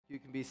You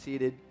can be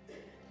seated. It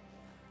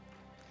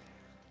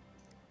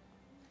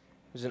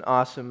was an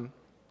awesome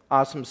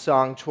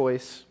song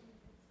choice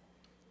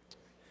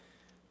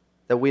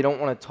that we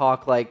don't want to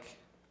talk like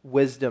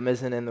wisdom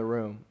isn't in the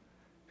room,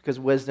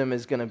 because wisdom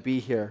is going to be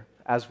here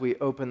as we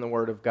open the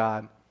Word of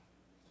God.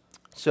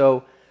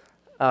 So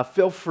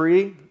feel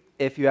free,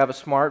 if you have a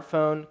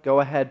smartphone,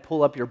 go ahead,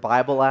 pull up your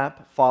Bible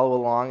app, follow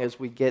along as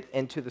we get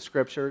into the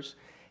Scriptures.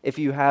 If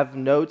you have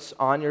notes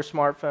on your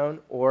smartphone,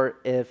 or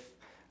if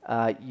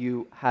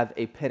you have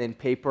a pen and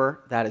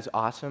paper, that is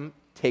awesome.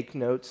 Take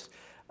notes,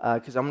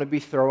 because I'm going to be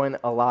throwing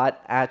a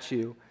lot at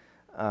you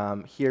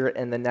here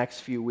in the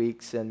next few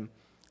weeks, and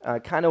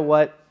kind of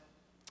what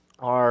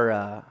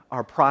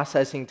our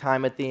processing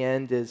time at the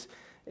end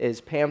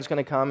is Pam's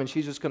going to come, and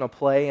she's just going to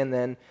play, and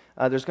then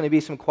there's going to be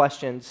some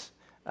questions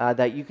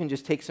that you can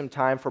just take some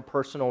time for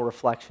personal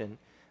reflection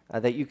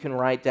that you can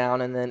write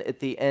down, and then at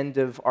the end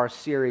of our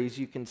series,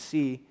 you can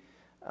see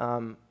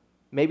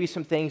maybe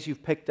some things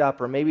you've picked up,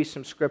 or maybe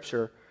some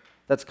scripture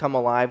that's come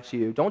alive to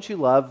you. Don't you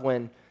love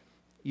when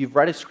you've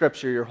read a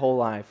scripture your whole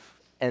life,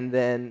 and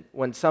then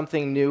when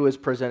something new is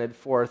presented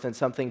forth and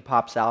something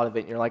pops out of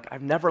it, and you're like,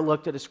 I've never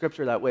looked at a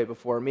scripture that way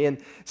before. Me and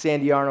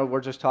Sandy Arnold were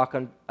just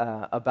talking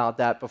about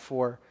that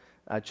before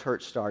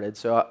church started.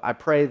 So I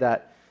pray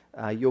that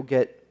you'll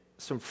get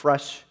some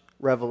fresh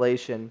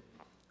revelation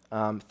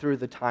through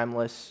the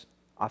timeless,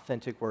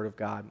 authentic Word of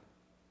God.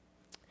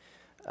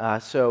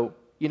 So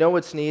you know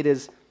what's neat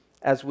is,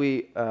 as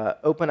we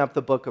open up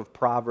the book of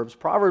Proverbs,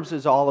 Proverbs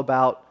is all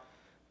about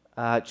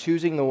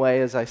choosing the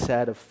way, as I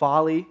said, of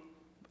folly,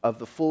 of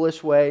the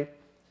foolish way,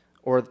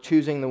 or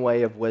choosing the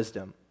way of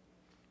wisdom.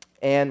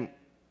 And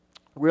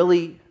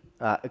really,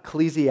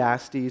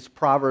 Ecclesiastes,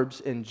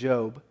 Proverbs, and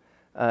Job,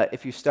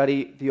 if you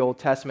study the Old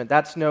Testament,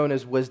 that's known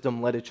as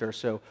wisdom literature.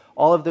 So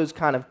all of those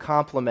kind of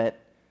complement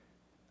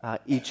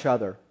each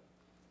other.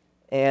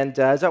 And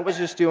as I was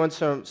just doing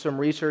some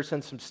research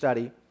and some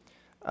study,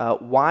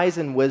 wise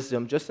and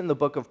wisdom, just in the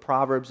book of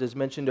Proverbs, is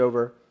mentioned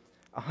over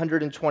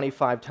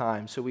 125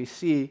 times. So we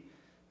see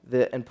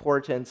the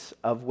importance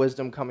of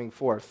wisdom coming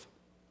forth.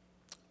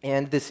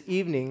 And this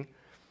evening,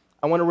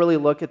 I want to really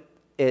look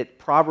at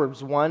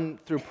Proverbs 1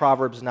 through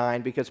Proverbs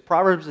 9, because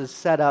Proverbs is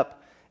set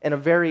up in a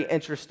very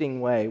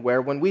interesting way,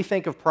 where when we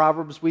think of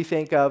Proverbs, we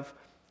think of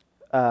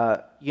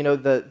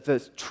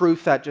the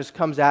truth that just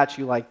comes at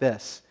you like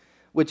this,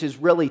 which is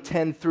really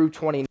 10 through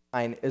 29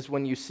 is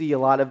when you see a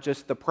lot of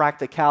just the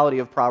practicality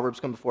of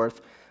Proverbs come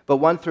forth. But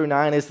 1 through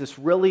 9 is this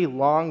really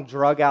long,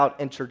 drug-out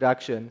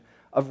introduction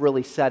of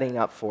really setting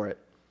up for it.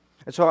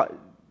 And so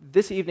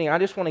this evening, I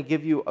just want to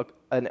give you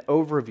an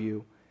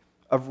overview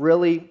of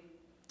really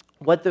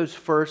what those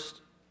first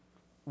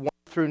 1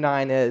 through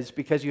 9 is,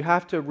 because you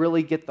have to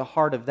really get the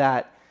heart of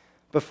that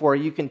before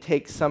you can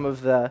take some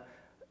of the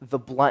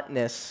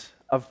bluntness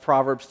of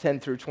Proverbs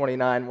 10 through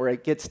 29, where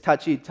it gets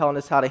touchy, telling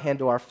us how to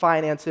handle our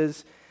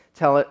finances,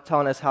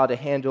 telling us how to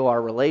handle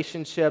our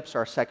relationships,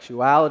 our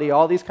sexuality,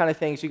 all these kind of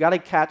things. You got to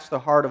catch the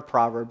heart of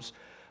Proverbs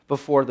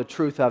before the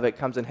truth of it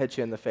comes and hits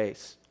you in the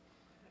face.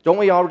 Don't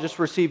we all just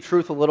receive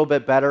truth a little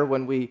bit better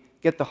when we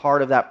get the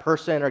heart of that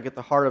person, or get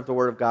the heart of the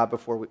Word of God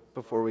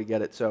before we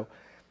get it? So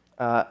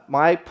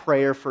my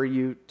prayer for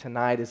you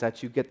tonight is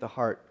that you get the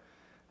heart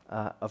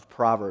of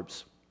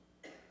Proverbs.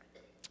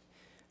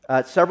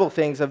 Several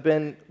things. I've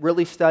been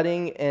really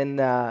studying in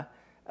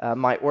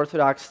my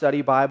Orthodox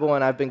Study Bible,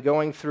 and I've been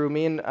going through,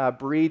 me and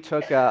Bree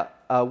took a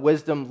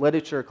wisdom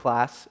literature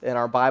class in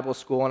our Bible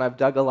school, and I've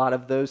dug a lot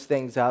of those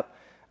things up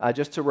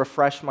just to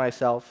refresh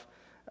myself,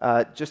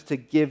 just to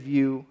give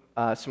you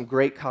some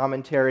great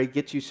commentary,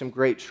 get you some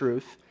great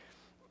truth.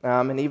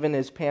 And even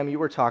as Pam, you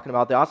were talking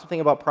about, the awesome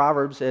thing about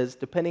Proverbs is,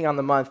 depending on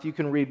the month, you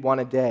can read one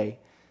a day,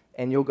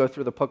 and you'll go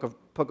through the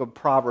book of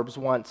Proverbs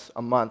once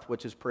a month,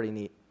 which is pretty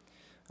neat.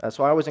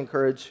 So I always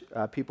encourage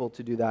people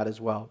to do that as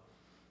well.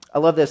 I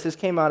love this. This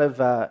came out of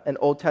an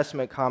Old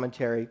Testament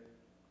commentary,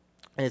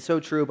 and it's so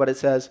true, but it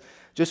says,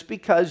 just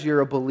because you're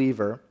a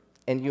believer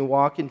and you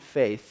walk in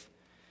faith,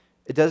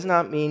 it does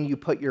not mean you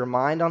put your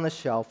mind on the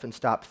shelf and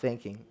stop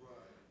thinking.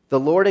 The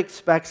Lord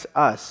expects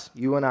us,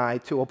 you and I,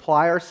 to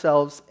apply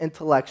ourselves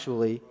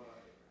intellectually,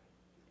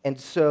 and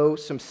so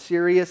apply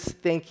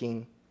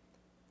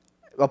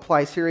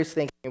serious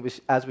thinking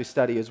as we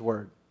study His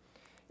Word.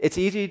 It's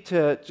easy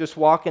to just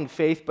walk in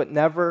faith, but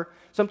never.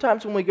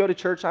 Sometimes when we go to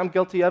church, I'm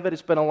guilty of it.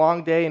 It's been a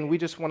long day, and we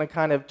just want to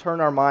kind of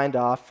turn our mind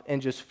off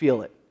and just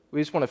feel it.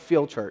 We just want to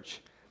feel church.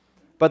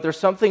 But there's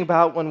something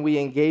about when we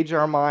engage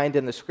our mind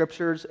in the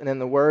Scriptures and in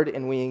the Word,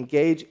 and we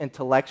engage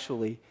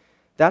intellectually,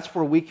 that's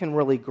where we can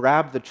really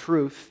grab the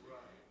truth.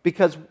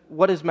 Because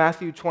what does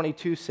Matthew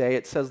 22 say?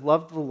 It says,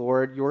 love the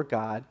Lord your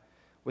God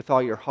with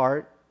all your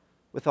heart,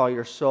 with all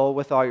your soul,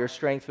 with all your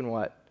strength, and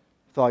what?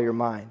 With all your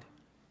mind.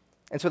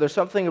 And so there's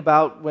something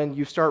about when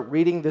you start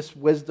reading this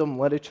wisdom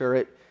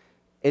literature,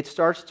 it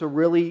starts to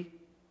really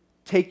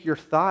take your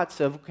thoughts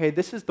of, okay,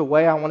 this is the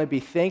way I want to be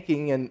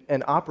thinking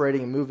and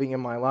operating and moving in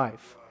my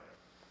life.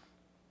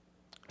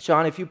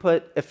 Sean, if you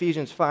put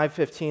Ephesians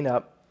 5:15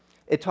 up,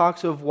 it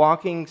talks of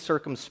walking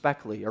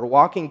circumspectly or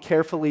walking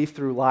carefully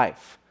through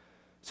life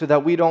so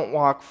that we don't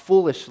walk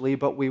foolishly,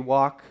 but we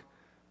walk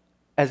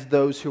as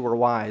those who are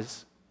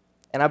wise.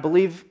 And I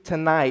believe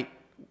tonight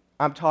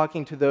I'm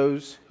talking to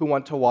those who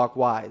want to walk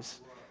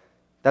wise.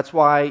 That's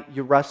why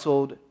you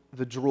wrestled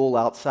the drool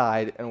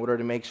outside in order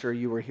to make sure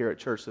you were here at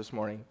church this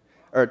morning,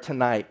 or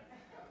tonight,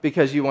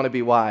 because you want to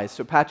be wise.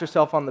 So pat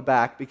yourself on the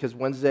back, because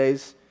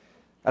Wednesdays,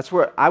 that's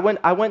where I went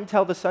and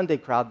tell the Sunday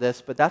crowd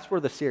this, but that's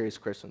where the serious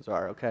Christians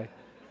are, okay?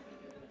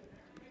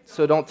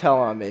 So don't tell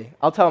on me.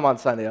 I'll tell them on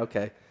Sunday,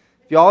 okay?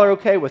 If y'all are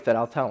okay with it,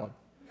 I'll tell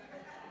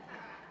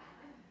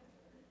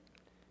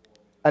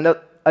them.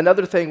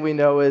 Another thing we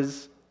know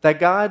is that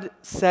God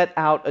set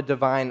out a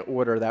divine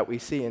order that we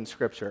see in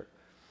Scripture.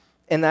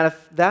 And that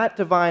if that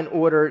divine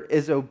order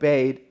is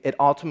obeyed, it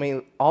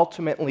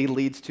ultimately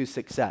leads to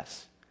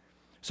success.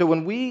 So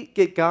when we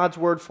get God's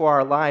word for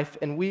our life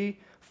and we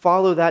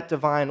follow that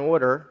divine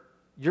order,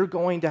 you're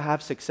going to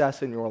have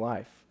success in your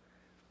life.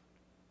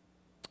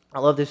 I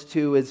love this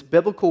too, is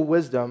biblical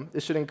wisdom.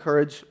 This should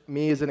encourage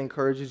me as it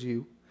encourages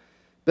you.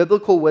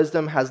 Biblical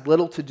wisdom has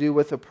little to do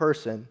with a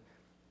person.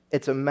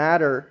 It's a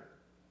matter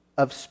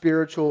of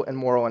spiritual and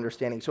moral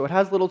understanding. So it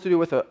has little to do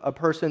with a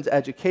person's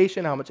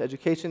education, how much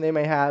education they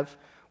may have,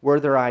 where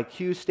their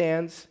IQ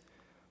stands,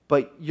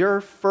 but your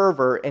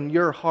fervor and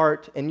your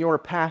heart and your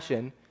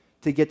passion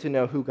to get to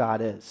know who God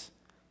is.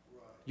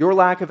 Your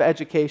lack of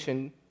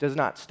education does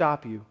not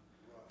stop you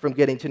from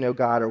getting to know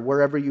God or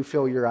wherever you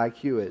feel your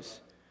IQ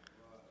is.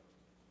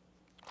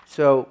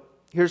 So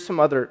here's some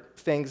other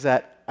things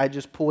that I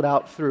just pulled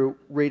out through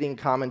reading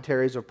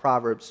commentaries of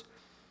Proverbs.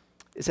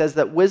 It says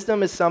that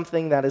wisdom is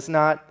something that is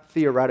not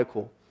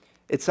theoretical.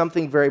 It's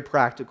something very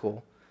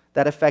practical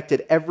that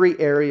affected every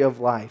area of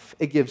life.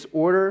 It gives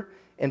order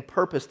and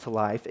purpose to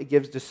life. It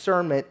gives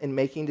discernment in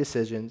making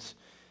decisions,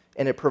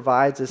 and it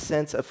provides a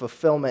sense of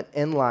fulfillment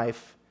in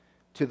life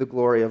to the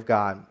glory of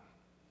God.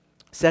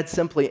 Said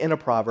simply in a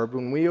proverb,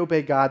 when we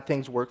obey God,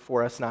 things work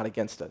for us, not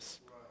against us.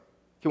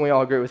 Can we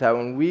all agree with that?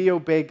 When we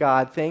obey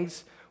God,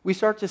 we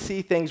start to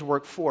see things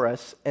work for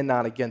us and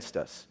not against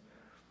us.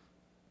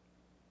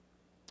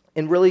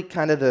 And really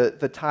kind of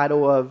the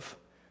title of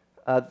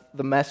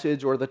the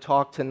message or the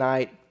talk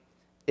tonight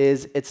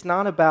is, it's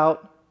not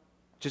about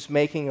just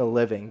making a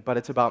living, but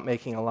it's about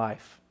making a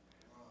life.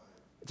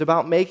 It's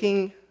about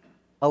making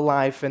a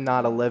life and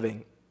not a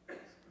living.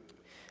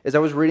 As I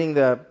was reading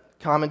the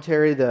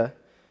commentary,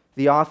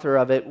 the author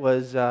of it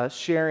was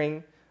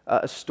sharing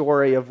a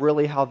story of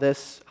really how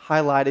this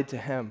highlighted to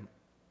him.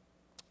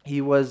 He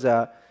was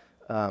a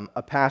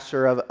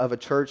pastor of a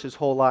church his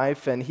whole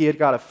life, and he had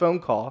got a phone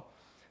call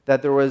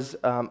that there was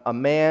a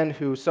man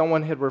who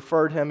someone had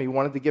referred him. He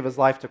wanted to give his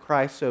life to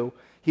Christ, so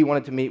he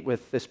wanted to meet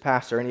with this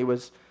pastor, and he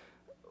was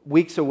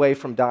weeks away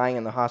from dying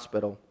in the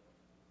hospital.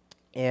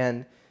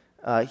 And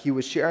he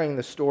was sharing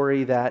the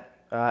story that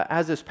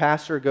as this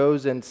pastor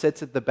goes and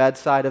sits at the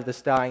bedside of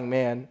this dying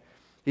man,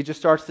 he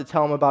just starts to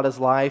tell him about his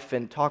life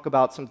and talk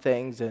about some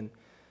things. And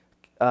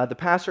the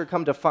pastor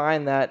come to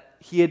find that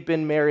he had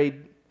been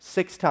married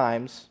 6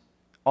 times.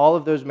 All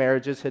of those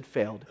marriages had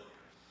failed.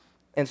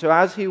 And so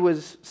as he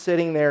was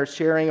sitting there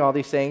sharing all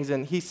these things,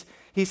 and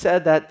he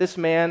said that this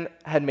man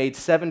had made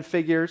 7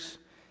 figures.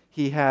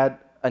 He had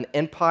an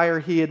empire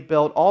he had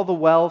built, all the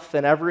wealth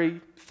and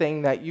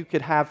everything that you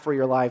could have for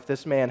your life,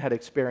 this man had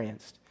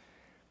experienced.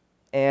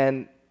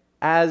 And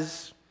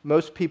as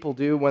most people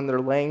do when they're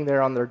laying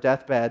there on their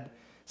deathbed,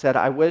 said,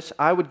 I wish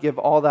I would give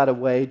all that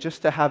away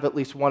just to have at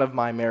least one of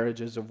my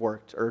marriages have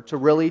worked, or to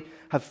really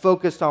have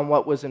focused on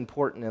what was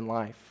important in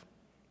life.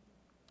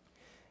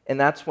 And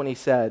that's when he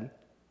said,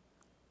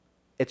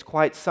 it's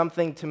quite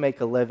something to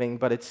make a living,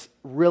 but it's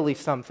really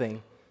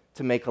something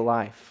to make a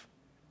life.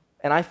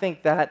 And I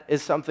think that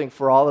is something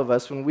for all of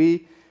us. When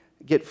we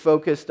get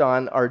focused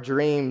on our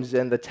dreams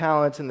and the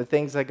talents and the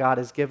things that God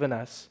has given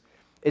us,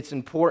 it's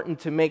important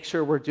to make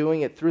sure we're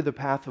doing it through the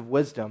path of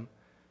wisdom.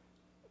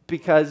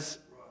 Because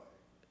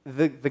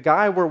the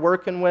guy we're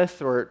working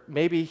with, or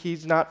maybe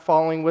he's not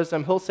following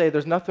wisdom, he'll say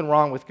there's nothing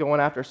wrong with going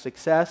after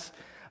success,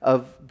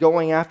 of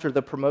going after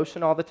the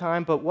promotion all the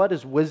time, but what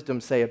does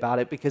wisdom say about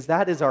it? Because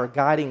that is our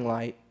guiding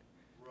light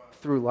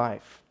through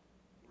life.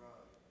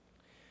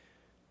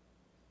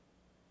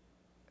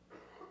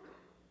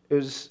 I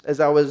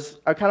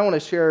kind of want to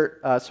share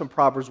some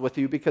Proverbs with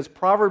you, because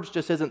Proverbs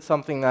just isn't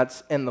something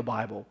that's in the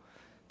Bible.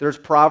 There's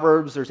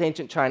Proverbs, there's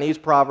ancient Chinese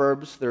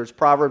Proverbs, there's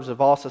Proverbs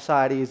of all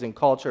societies and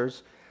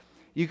cultures.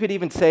 You could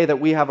even say that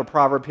we have a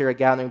proverb here at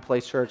Gathering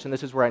Place Church, and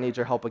this is where I need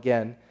your help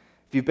again.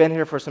 If you've been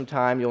here for some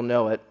time, you'll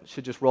know it. It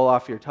should just roll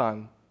off your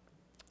tongue.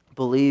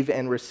 Believe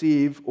and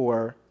receive,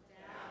 or...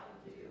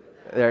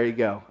 There you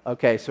go.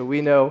 Okay, so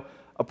we know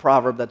a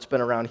proverb that's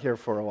been around here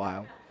for a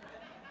while.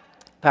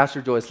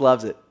 Pastor Joyce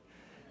loves it.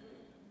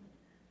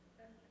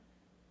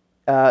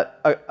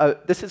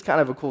 This is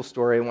kind of a cool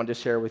story I wanted to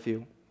share with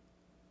you.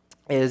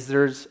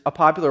 There's a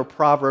popular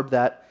proverb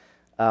that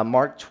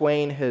Mark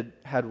Twain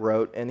had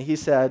wrote, and he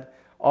said,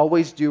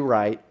 always do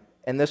right,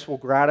 and this will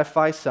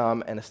gratify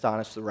some and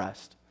astonish the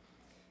rest.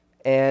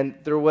 And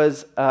there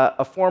was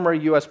a former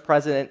U.S.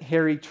 President,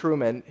 Harry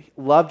Truman,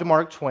 loved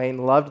Mark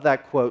Twain, loved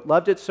that quote,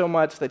 loved it so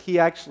much that he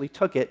actually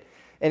took it.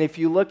 And if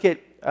you look at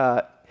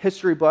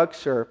history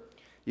books or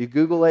you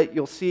Google it,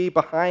 you'll see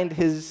behind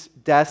his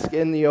desk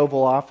in the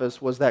Oval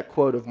Office was that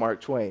quote of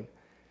Mark Twain.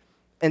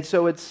 And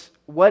so it's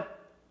what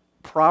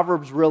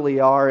Proverbs really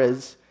are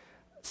is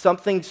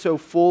something so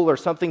full or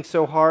something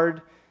so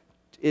hard.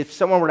 If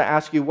someone were to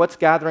ask you, what's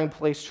Gathering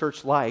Place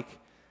Church like?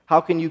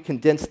 How can you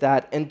condense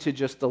that into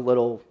just a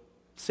little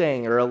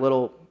saying or a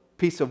little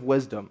piece of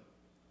wisdom?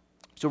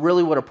 So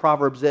really what a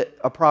proverb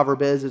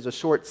is a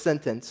short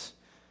sentence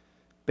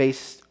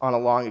based on a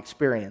long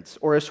experience,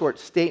 or a short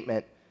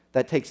statement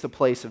that takes the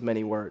place of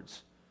many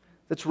words.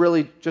 That's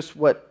really just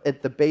what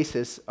at the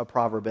basis a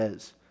proverb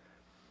is.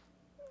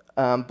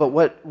 But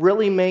what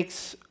really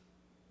makes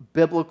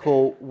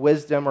biblical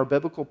wisdom or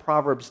biblical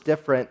proverbs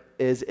different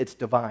is it's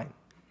divine.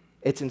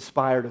 It's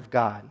inspired of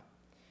God.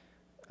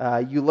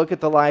 You look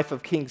at the life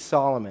of King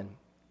Solomon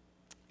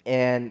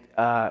and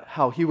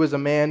how he was a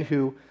man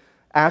who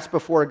asked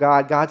before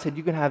God. God said,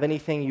 you can have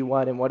anything you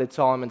want. And what did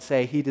Solomon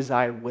say? He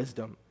desired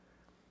wisdom.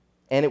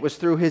 And it was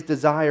through his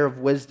desire of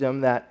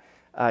wisdom that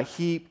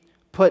he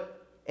put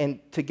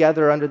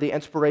together under the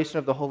inspiration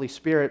of the Holy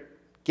Spirit,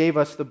 gave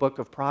us the book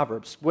of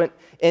Proverbs, went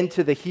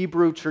into the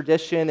Hebrew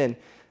tradition and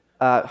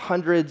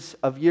hundreds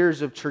of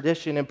years of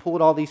tradition and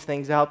pulled all these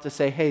things out to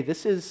say, hey,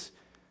 this is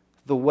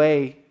the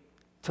way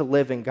to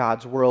live in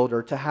God's world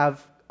or to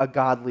have a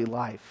godly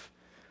life.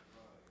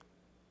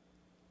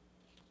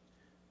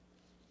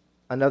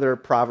 Another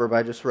proverb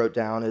I just wrote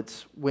down,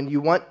 it's when you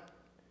want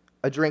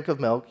a drink of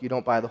milk, you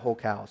don't buy the whole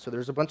cow. So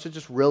there's a bunch of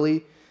just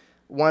really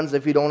ones,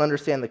 if you don't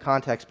understand the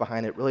context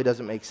behind it, really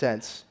doesn't make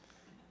sense.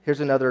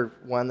 Here's another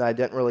one that I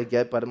didn't really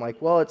get, but I'm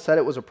like, well, it said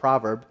it was a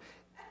proverb.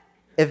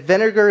 If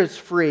vinegar is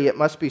free, it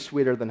must be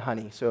sweeter than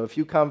honey. So if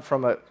you come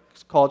from a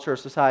culture or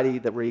society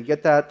where you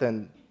get that,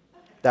 then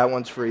that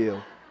one's for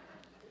you.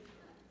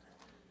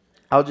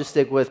 I'll just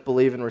stick with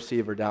believe and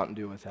receive or doubt and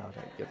do without.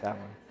 I get that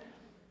one.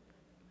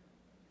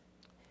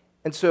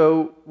 And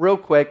so real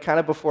quick, kind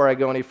of before I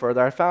go any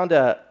further, I found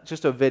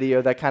just a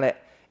video that kind of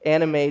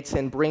animates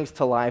and brings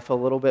to life a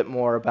little bit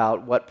more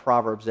about what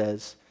Proverbs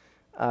is.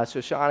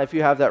 So Sean, if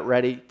you have that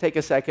ready, take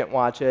a second,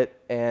 watch it,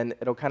 and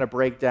it'll kind of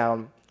break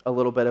down a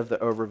little bit of the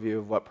overview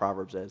of what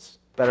Proverbs is.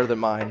 Better than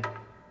mine.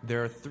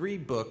 There are 3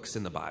 books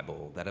in the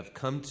Bible that have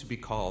come to be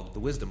called the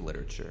wisdom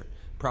literature: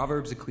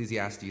 Proverbs,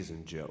 Ecclesiastes,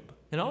 and Job.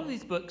 And all of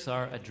these books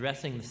are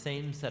addressing the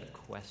same set of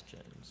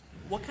questions.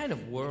 What kind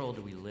of world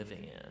are we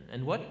living in?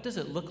 And what does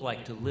it look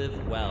like to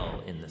live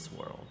well in this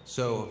world?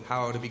 So,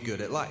 how to be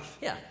good at life.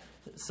 Yeah.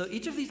 So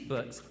each of these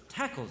books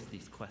tackles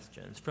these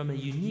questions from a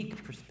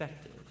unique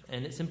perspective.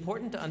 And it's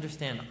important to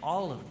understand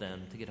all of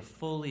them to get a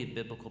fully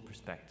biblical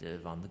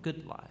perspective on the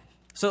good life.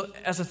 So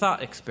as a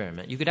thought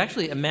experiment, you could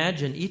actually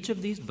imagine each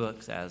of these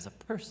books as a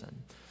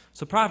person.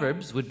 So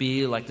Proverbs would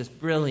be like this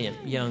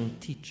brilliant young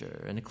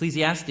teacher, and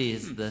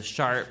Ecclesiastes the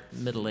sharp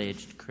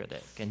middle-aged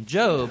critic, and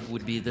Job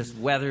would be this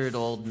weathered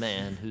old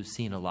man who's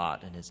seen a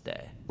lot in his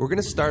day. We're going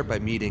to start by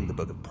meeting the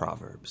book of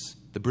Proverbs,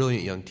 the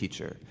brilliant young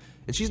teacher.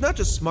 And she's not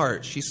just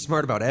smart, she's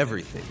smart about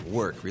everything: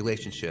 work,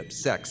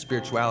 relationships, sex,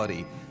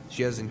 spirituality.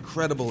 She has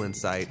incredible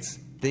insights,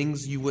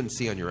 things you wouldn't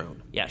see on your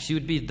own. Yeah, she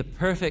would be the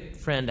perfect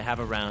friend to have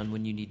around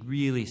when you need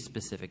really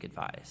specific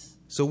advice.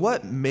 So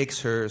what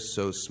makes her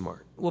so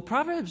smart? Well,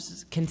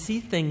 Proverbs can see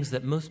things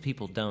that most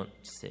people don't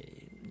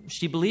see.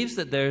 She believes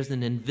that there's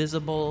an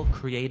invisible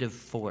creative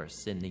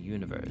force in the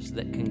universe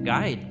that can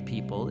guide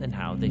people in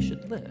how they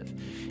should live.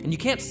 And you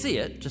can't see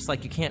it, just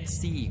like you can't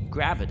see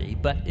gravity,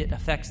 but it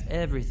affects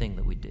everything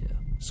that we do.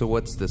 So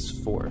what's this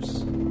force?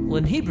 Well,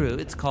 in Hebrew,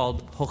 it's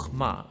called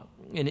chokhmah,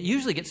 and it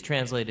usually gets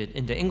translated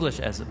into English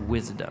as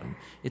wisdom.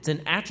 It's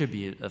an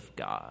attribute of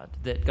God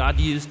that God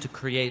used to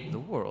create the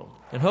world.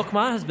 And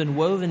chokhmah has been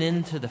woven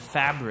into the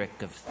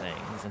fabric of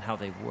things and how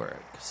they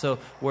work. So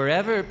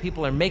wherever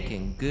people are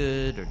making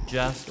good or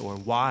just or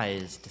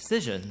wise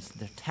decisions,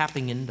 they're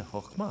tapping into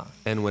chokhmah.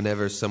 And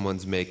whenever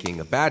someone's making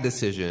a bad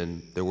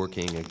decision, they're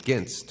working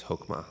against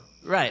chokhmah.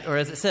 Right, or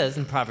as it says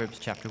in Proverbs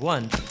chapter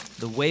 1,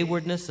 the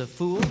waywardness of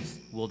fools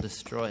will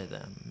destroy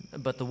them,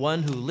 but the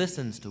one who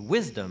listens to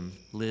wisdom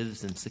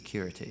lives in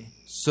security.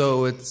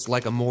 So it's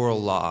like a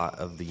moral law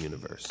of the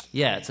universe.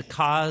 Yeah, it's a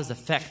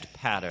cause-effect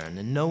pattern,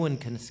 and no one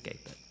can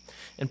escape it.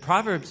 And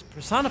Proverbs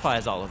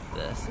personifies all of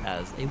this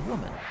as a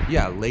woman.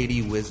 Yeah,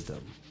 Lady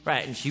Wisdom.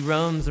 Right, and she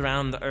roams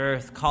around the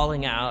earth,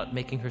 calling out,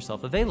 making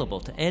herself available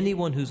to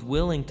anyone who's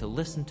willing to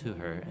listen to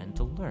her and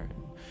to learn.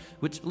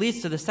 Which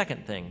leads to the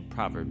second thing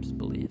Proverbs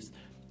believes,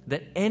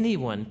 that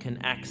anyone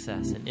can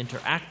access and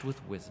interact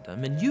with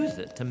wisdom and use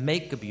it to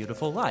make a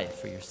beautiful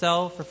life for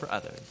yourself or for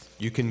others.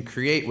 You can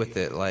create with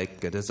it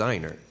like a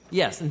designer.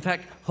 Yes, in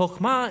fact,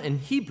 chokhmah in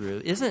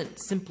Hebrew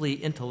isn't simply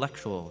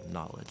intellectual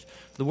knowledge.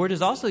 The word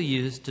is also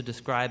used to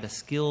describe a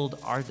skilled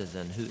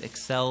artisan who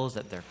excels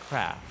at their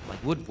craft,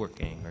 like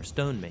woodworking or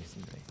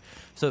stonemasonry.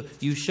 So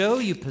you show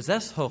you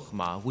possess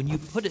chokhmah when you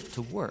put it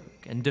to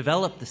work and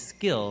develop the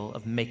skill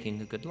of making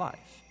a good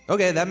life.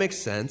 Okay, that makes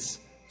sense.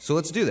 So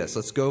let's do this.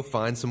 Let's go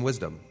find some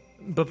wisdom.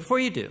 But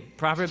before you do,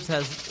 Proverbs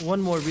has one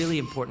more really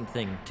important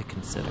thing to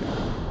consider.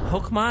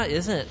 Chokhmah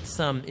isn't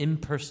some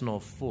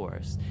impersonal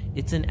force.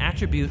 It's an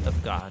attribute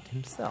of God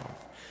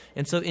himself.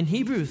 And so in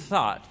Hebrew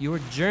thought, your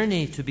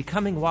journey to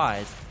becoming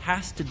wise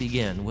has to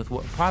begin with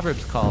what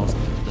Proverbs calls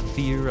the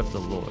fear of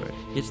the Lord.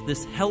 It's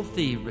this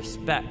healthy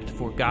respect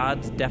for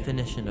God's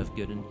definition of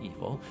good and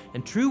evil.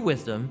 And true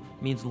wisdom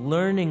means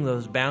learning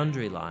those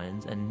boundary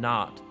lines and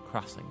not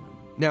crossing them.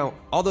 Now,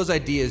 all those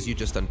ideas you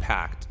just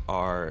unpacked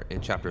are in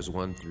chapters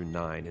 1 through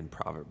 9 in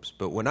Proverbs.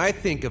 But when I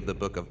think of the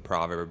book of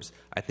Proverbs,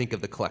 I think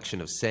of the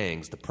collection of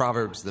sayings, the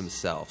Proverbs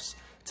themselves.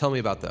 Tell me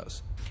about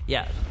those.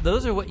 Yeah,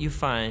 those are what you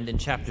find in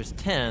chapters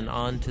 10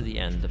 on to the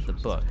end of the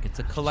book. It's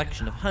a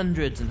collection of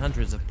hundreds and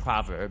hundreds of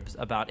proverbs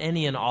about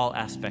any and all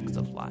aspects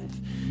of life.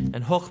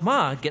 And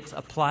Chokhmah gets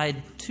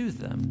applied to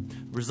them,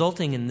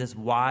 resulting in this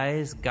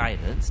wise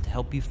guidance to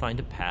help you find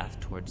a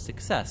path towards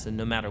success, and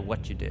no matter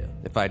what you do.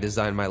 If I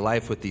design my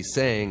life with these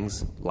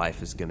sayings,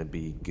 life is going to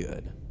be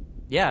good.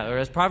 Yeah, or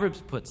as Proverbs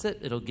puts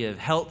it, it'll give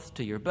health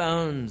to your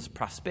bones,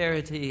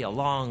 prosperity, a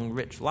long,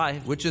 rich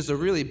life. Which is a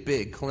really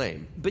big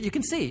claim. But you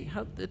can see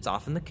how it's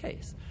often the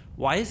case.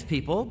 Wise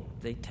people,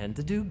 they tend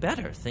to do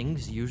better.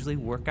 Things usually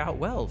work out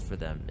well for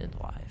them in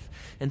life.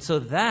 And so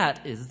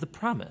that is the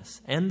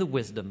promise and the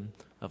wisdom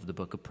of the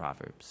book of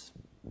Proverbs.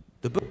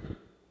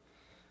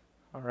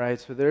 All right,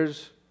 so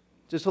there's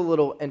just a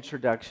little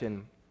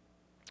introduction.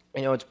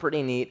 You know, it's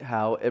pretty neat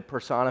how it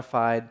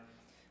personified.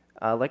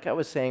 Like I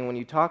was saying, when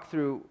you talk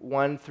through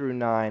 1 through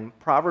 9,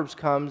 Proverbs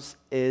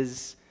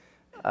is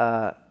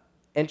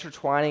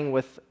intertwining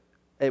with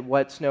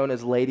what's known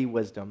as Lady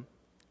Wisdom,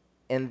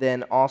 and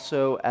then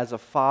also as a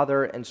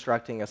father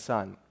instructing a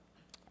son.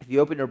 If you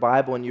open your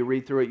Bible and you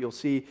read through it, you'll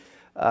see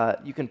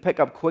you can pick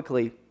up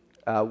quickly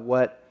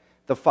what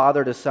the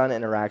father to son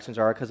interactions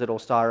are, because it'll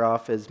start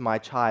off as my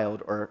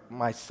child or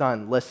my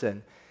son,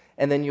 listen.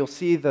 And then you'll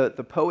see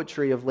the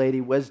poetry of Lady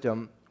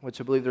Wisdom,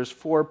 which I believe there's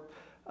 4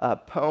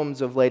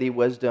 poems of Lady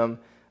Wisdom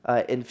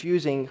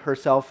infusing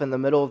herself in the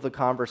middle of the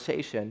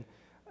conversation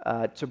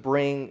to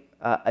bring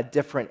a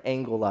different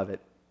angle of it.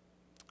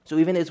 So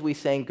even as we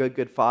sang Good,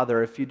 Good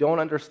Father, if you don't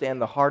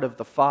understand the heart of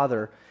the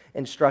father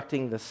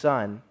instructing the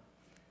son,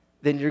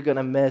 then you're going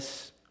to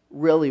miss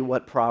really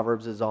what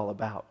Proverbs is all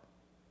about.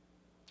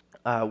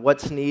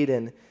 What's neat,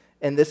 and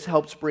this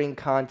helps bring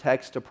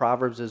context to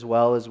Proverbs as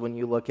well, as when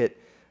you look at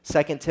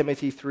 2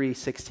 Timothy 3,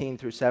 16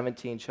 through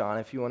 17, Sean,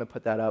 if you want to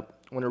put that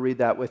up. I want to read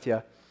that with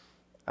you.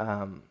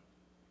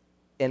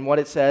 And what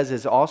it says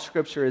is, all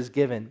Scripture is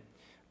given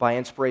by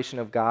inspiration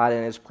of God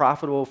and is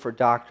profitable for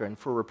doctrine,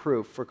 for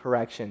reproof, for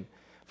correction,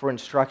 for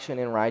instruction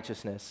in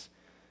righteousness,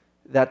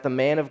 that the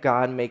man of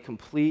God may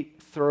complete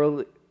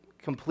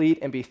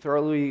and be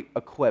thoroughly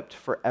equipped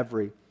for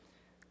every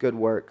good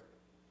work.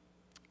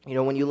 You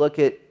know, when you look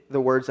at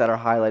the words that are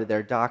highlighted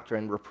there,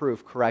 doctrine,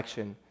 reproof,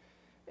 correction,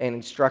 and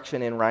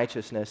instruction in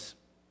righteousness,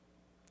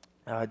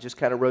 just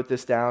kind of wrote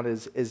this down,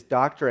 is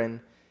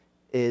doctrine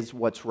is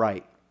what's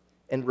right,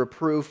 and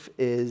reproof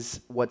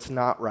is what's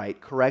not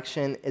right.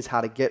 Correction is how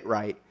to get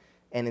right,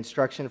 and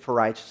instruction for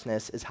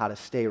righteousness is how to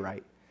stay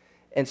right.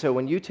 And so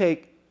when you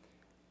take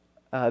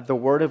the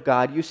Word of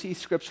God, you see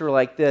Scripture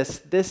like this.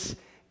 This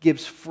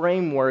gives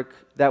framework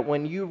that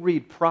when you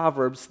read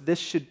Proverbs, this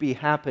should be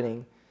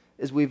happening,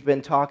 as we've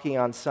been talking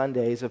on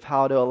Sundays, of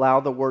how to allow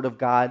the Word of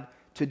God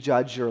to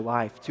judge your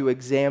life, to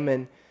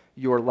examine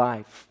your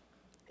life.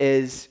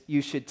 Is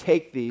you should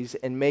take these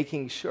and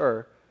making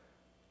sure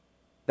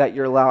that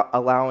you're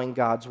allowing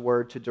God's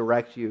Word to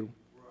direct you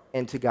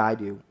and to guide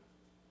you.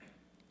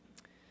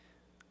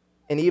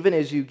 And even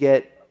as you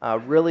get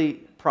really,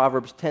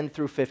 Proverbs 10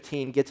 through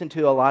 15 gets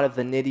into a lot of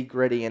the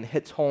nitty-gritty and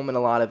hits home in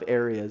a lot of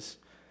areas.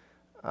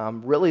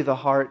 Really the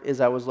heart, as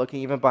I was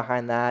looking even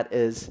behind that,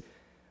 is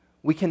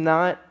we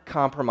cannot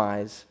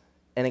compromise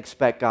and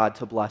expect God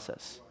to bless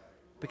us.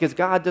 Because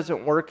God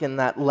doesn't work in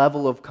that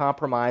level of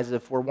compromise.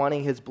 If we're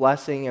wanting His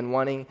blessing and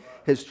wanting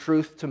His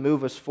truth to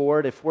move us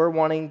forward, if we're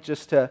wanting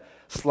just to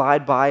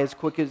slide by as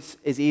quick as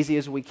easy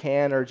as we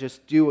can, or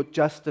just do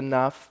just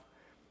enough,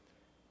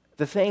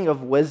 the thing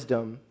of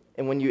wisdom,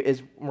 and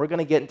we're going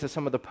to get into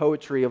some of the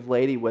poetry of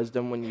Lady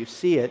Wisdom, when you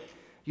see it,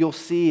 you'll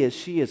see as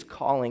she is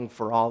calling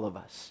for all of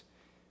us.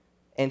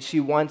 And she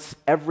wants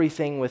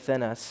everything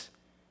within us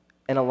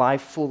in a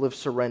life full of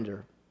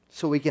surrender,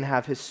 so we can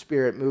have His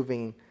Spirit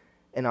moving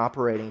and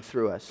operating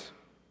through us.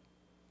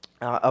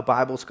 A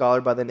Bible scholar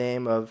by the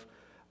name of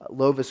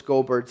Lovis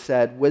Goldberg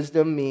said,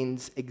 wisdom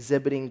means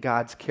exhibiting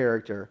God's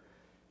character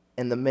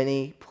in the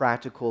many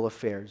practical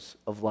affairs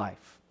of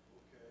life.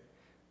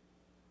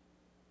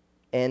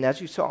 And as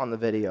you saw in the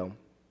video,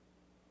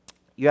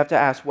 you have to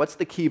ask, what's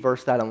the key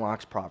verse that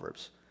unlocks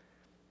Proverbs?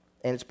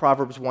 And it's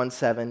Proverbs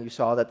 1:7. You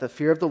saw that the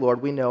fear of the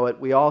Lord, we know it.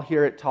 We all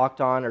hear it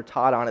talked on or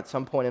taught on at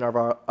some point in of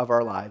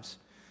our lives.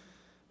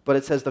 But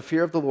it says, the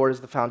fear of the Lord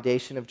is the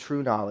foundation of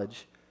true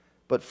knowledge,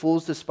 but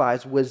fools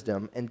despise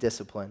wisdom and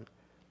discipline.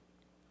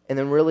 And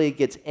then really it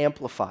gets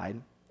amplified.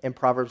 In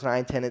Proverbs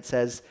 9:10 it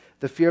says,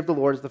 the fear of the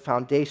Lord is the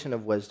foundation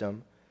of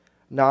wisdom,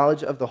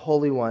 knowledge of the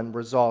Holy One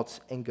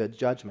results in good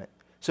judgment.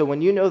 So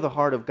when you know the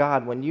heart of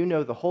God, when you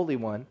know the Holy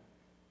One,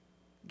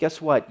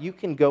 guess what? You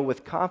can go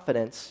with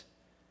confidence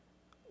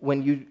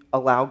when you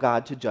allow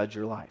God to judge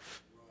your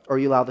life, or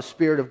you allow the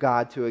Spirit of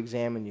God to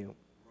examine you.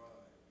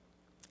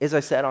 As I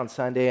said on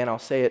Sunday, and I'll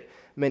say it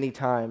many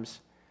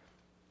times,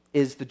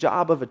 is the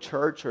job of a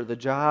church or the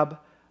job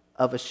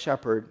of a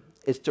shepherd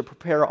is to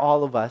prepare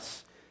all of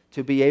us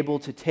to be able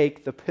to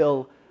take the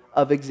pill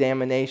of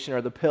examination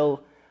or the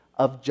pill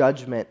of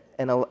judgment,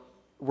 and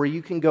where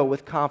you can go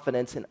with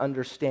confidence and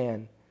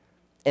understand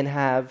and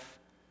have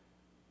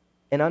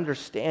an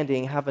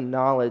understanding, have a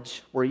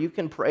knowledge where you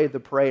can pray the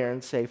prayer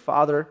and say,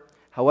 Father,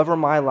 however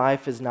my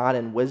life is not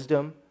in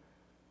wisdom,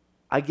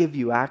 I give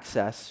you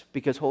access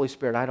because, Holy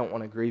Spirit, I don't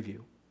want to grieve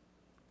you.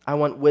 I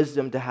want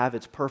wisdom to have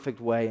its perfect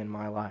way in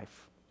my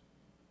life.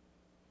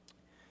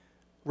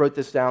 Wrote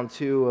this down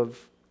too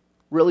of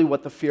really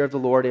what the fear of the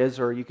Lord is,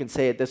 or you can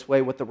say it this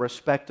way, what the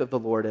respect of the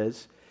Lord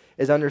is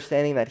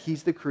understanding that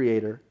He's the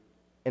Creator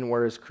and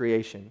we're His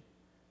creation.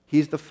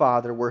 He's the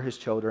Father, we're His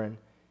children,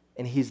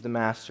 and He's the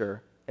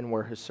Master and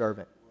we're His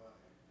servant.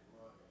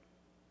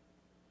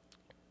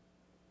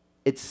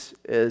 It's,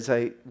 as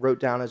I wrote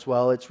down as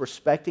well, it's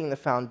respecting the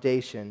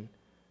foundation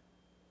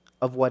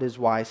of what His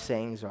wise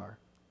sayings are.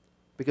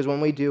 Because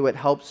when we do, it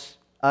helps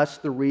us,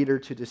 the reader,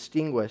 to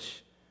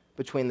distinguish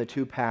between the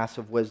two paths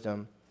of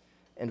wisdom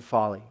and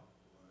folly.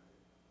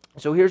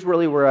 So here's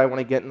really where I want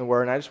to get in the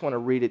Word, and I just want to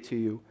read it to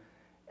you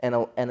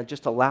and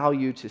just allow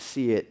you to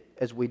see it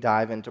as we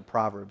dive into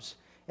Proverbs.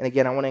 And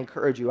again, I want to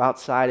encourage you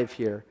outside of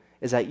here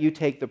is that you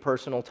take the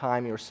personal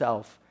time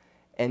yourself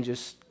and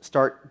just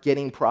start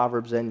getting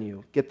Proverbs in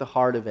you. Get the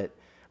heart of it.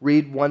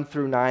 Read 1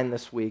 through 9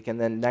 this week, and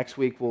then next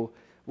week we'll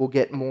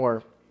get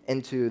more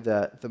into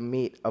the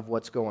meat of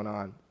what's going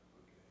on.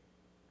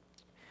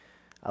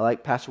 I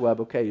like Pastor Webb.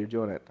 Okay, you're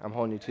doing it. I'm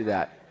holding you to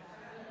that.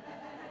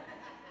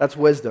 That's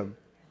wisdom.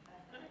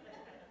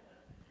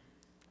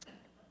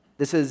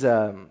 This is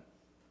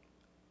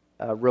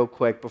real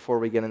quick before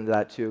we get into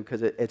that too,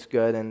 because it's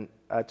good. And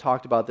I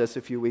talked about this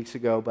a few weeks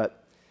ago,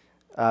 but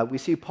we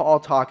see Paul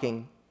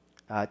talking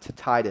to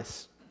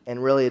Titus,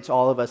 and really it's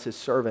all of us as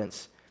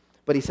servants.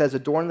 But he says,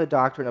 adorn the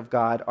doctrine of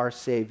God, our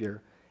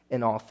Savior,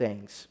 in all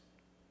things.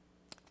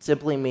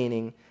 Simply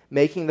meaning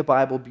making the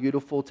Bible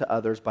beautiful to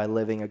others by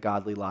living a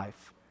godly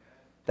life.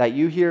 That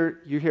you hear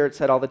it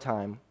said all the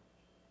time,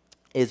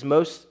 is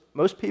most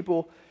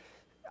people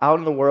out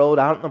in the world,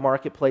 out in the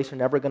marketplace, are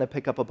never going to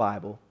pick up a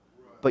Bible.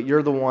 But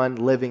you're the one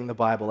living the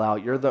Bible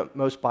out. You're the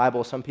most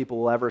Bible some people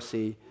will ever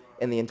see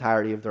in the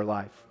entirety of their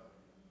life.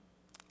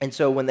 And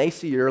so when they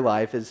see your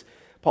life, as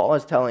Paul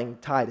is telling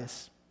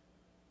Titus,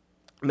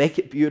 make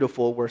it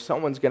beautiful where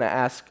someone's going to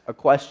ask a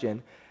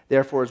question.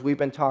 Therefore, as we've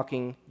been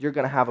talking, you're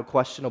going to have a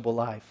questionable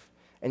life.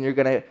 And you're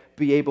going to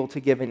be able to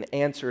give an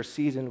answer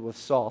seasoned with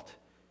salt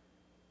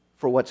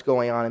for what's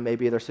going on in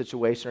maybe their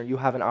situation, or you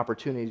have an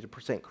opportunity to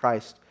present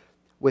Christ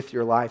with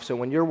your life. So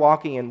when you're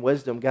walking in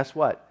wisdom, guess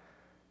what?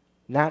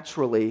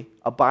 Naturally,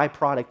 a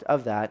byproduct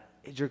of that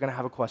is you're going to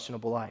have a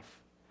questionable life.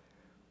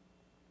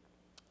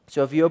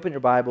 So if you open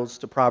your Bibles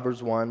to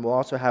Proverbs 1, we'll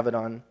also have it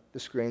on the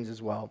screens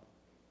as well.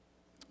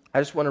 I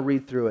just want to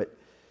read through it.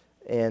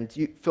 And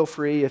you feel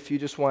free, if you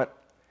just want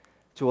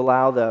to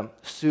allow the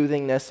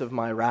soothingness of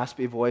my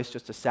raspy voice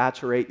just to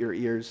saturate your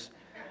ears,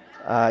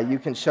 you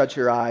can shut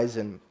your eyes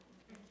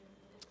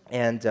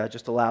and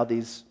just allow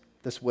this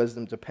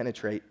wisdom to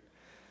penetrate.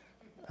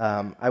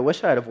 I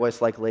wish I had a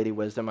voice like Lady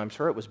Wisdom. I'm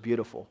sure it was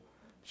beautiful.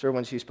 I'm sure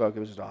when she spoke, it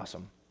was just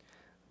awesome.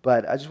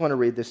 But I just want to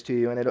read this to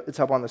you, and it's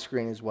up on the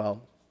screen as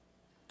well.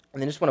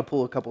 And then just want to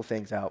pull a couple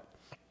things out.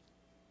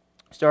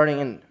 Starting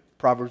in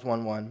Proverbs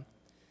 1:1,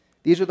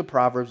 these are the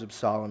Proverbs of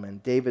Solomon,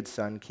 David's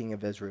son, king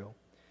of Israel.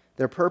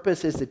 Their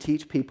purpose is to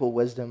teach people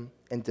wisdom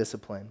and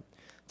discipline,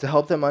 to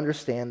help them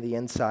understand the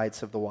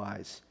insights of the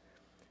wise.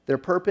 Their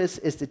purpose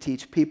is to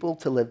teach people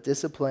to live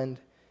disciplined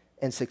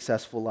and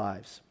successful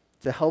lives,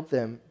 to help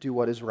them do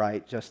what is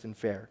right, just, and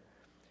fair.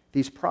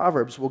 These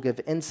proverbs will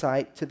give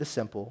insight to the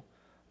simple,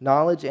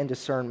 knowledge and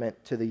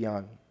discernment to the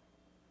young.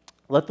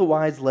 Let the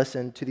wise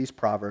listen to these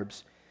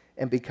proverbs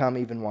and become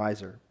even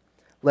wiser.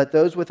 Let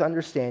those with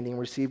understanding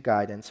receive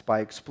guidance by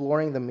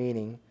exploring the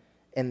meaning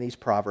in these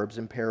proverbs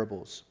and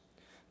parables.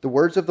 The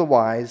words of the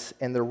wise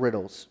and their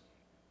riddles.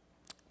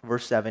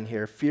 Verse 7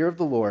 here, fear of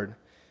the Lord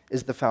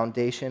is the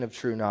foundation of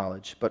true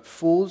knowledge, but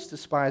fools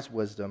despise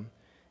wisdom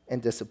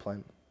and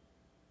discipline.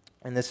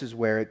 And this is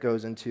where it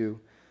goes into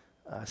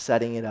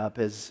setting it up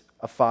as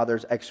a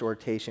father's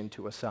exhortation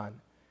to a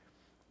son.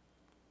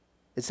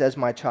 It says,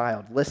 my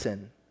child,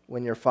 listen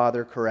when your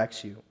father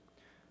corrects you.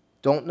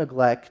 Don't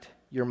neglect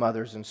your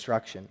mother's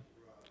instruction.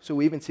 So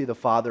we even see the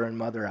father and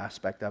mother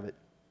aspect of it.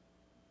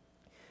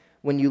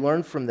 When you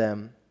learn from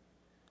them,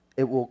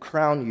 it will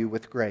crown you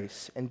with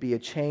grace and be a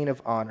chain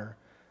of honor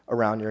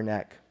around your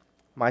neck.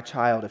 My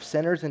child, if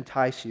sinners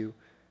entice you,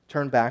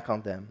 turn back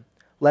on them.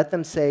 Let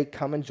them say,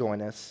 come and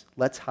join us.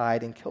 Let's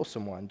hide and kill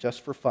someone just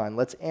for fun.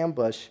 Let's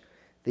ambush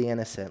the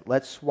innocent.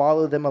 Let's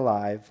swallow them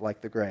alive like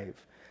the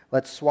grave.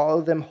 Let's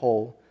swallow them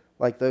whole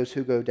like those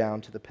who go down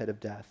to the pit of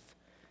death.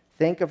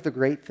 Think of the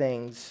great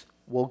things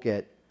we'll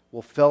get.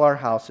 We'll fill our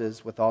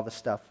houses with all the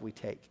stuff we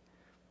take.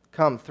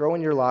 Come, throw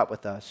in your lot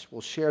with us.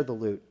 We'll share the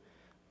loot.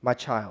 My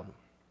child,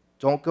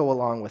 don't go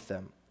along with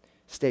them.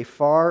 Stay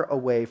far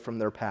away from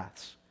their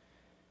paths.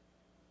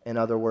 In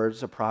other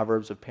words, the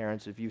Proverbs of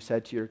parents, if you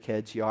said to your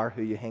kids, you are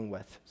who you hang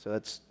with. So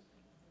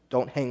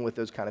don't hang with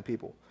those kind of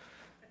people.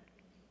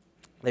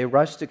 They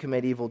rush to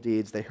commit evil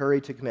deeds. They hurry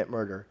to commit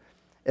murder.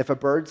 If a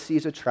bird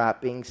sees a trap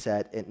being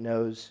set, it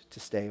knows to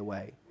stay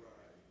away.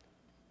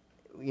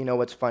 You know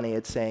what's funny?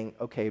 It's saying,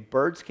 okay,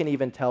 birds can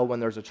even tell when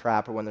there's a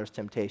trap or when there's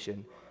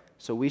temptation.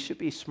 So we should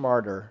be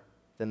smarter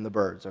than the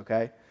birds,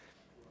 okay?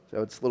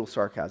 So it's a little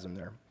sarcasm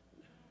there.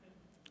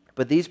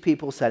 But these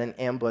people set an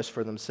ambush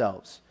for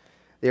themselves.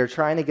 They are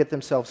trying to get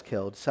themselves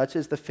killed. Such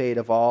is the fate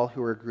of all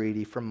who are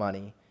greedy for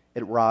money.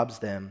 It robs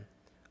them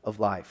of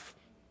life.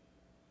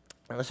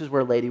 And this is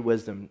where Lady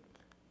Wisdom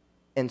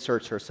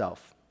inserts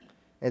herself.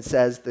 It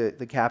says,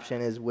 the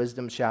caption is,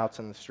 Wisdom shouts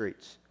in the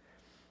streets.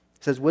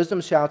 It says,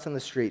 Wisdom shouts in the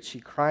streets. She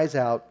cries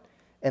out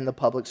in the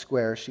public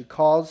square. She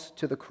calls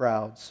to the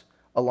crowds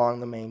along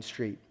the main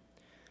street.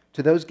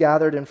 To those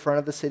gathered in front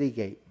of the city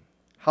gate,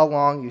 how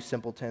long, you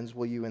simpletons,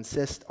 will you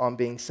insist on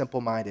being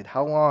simple-minded?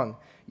 How long,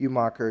 you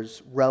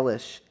mockers,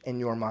 relish in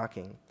your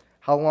mocking?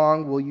 How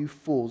long will you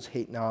fools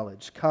hate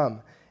knowledge?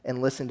 Come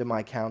and listen to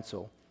my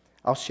counsel.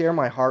 I'll share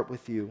my heart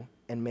with you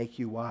and make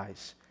you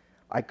wise.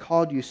 I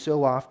called you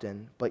so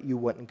often, but you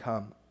wouldn't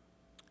come.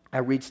 I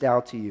reached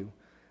out to you,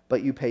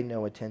 but you paid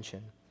no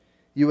attention.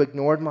 You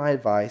ignored my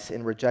advice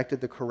and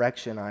rejected the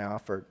correction I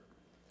offered.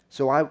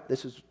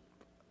 This is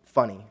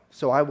funny.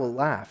 So I will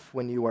laugh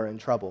when you are in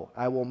trouble.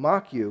 I will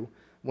mock you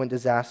when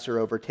disaster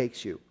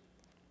overtakes you.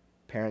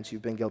 Parents,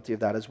 you've been guilty of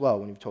that as well.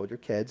 When you've told your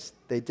kids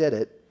they did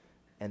it,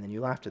 and then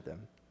you laughed at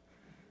them.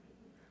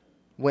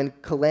 When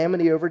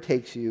calamity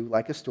overtakes you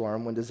like a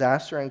storm, when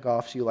disaster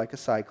engulfs you like a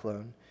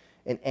cyclone,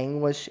 and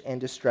anguish and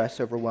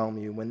distress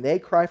overwhelm you, when they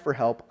cry for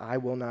help, I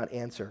will not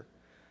answer.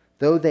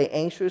 Though they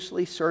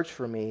anxiously search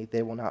for me,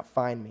 they will not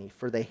find me,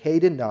 for they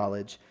hated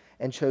knowledge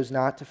and chose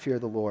not to fear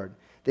the Lord.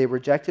 They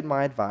rejected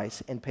my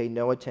advice and paid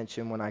no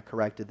attention when I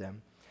corrected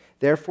them.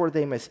 Therefore,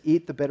 they must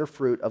eat the bitter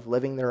fruit of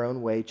living their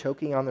own way,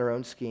 choking on their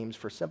own schemes.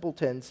 For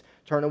simpletons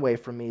turn away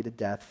from me to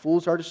death.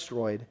 Fools are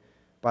destroyed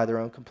by their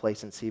own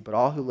complacency, but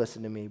all who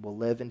listen to me will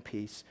live in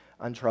peace,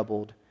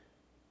 untroubled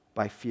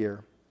by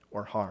fear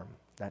or harm.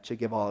 That should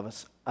give all of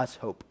us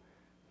hope,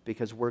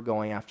 because we're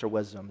going after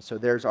wisdom. So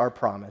there's our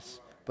promise.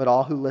 But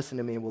all who listen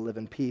to me will live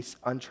in peace,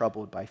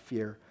 untroubled by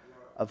fear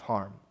of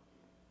harm.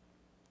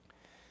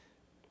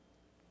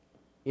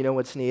 You know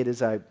what's neat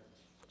is I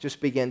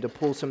just begin to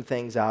pull some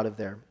things out of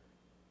there.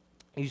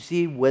 You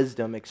see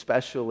wisdom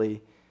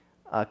especially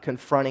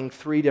confronting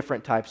three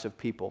different types of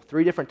people,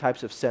 three different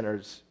types of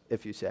sinners,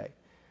 if you say.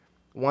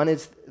 One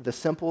is the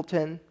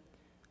simpleton,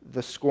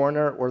 the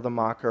scorner, or the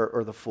mocker,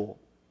 or the fool.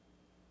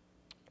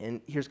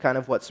 And here's kind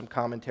of what some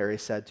commentary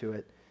said to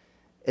it,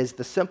 is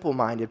the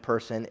simple-minded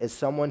person is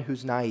someone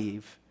who's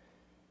naive,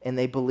 and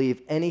they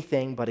believe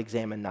anything but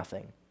examine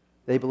nothing.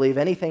 They believe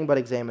anything but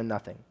examine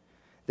nothing.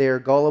 They are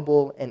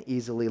gullible and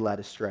easily led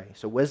astray.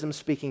 So wisdom's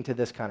speaking to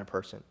this kind of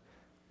person.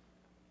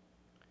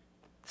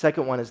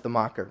 Second one is the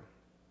mocker.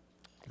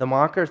 The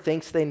mocker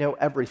thinks they know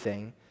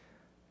everything,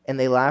 and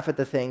they laugh at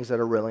the things that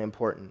are really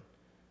important.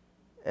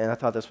 And I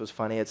thought this was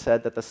funny. It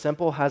said that the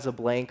simple has a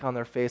blank on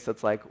their face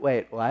that's like,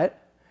 wait, what?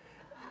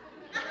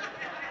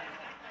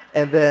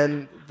 And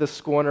then the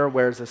scorner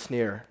wears a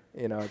sneer,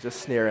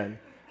 just sneering.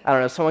 I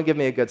don't know, someone give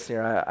me a good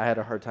sneer. I had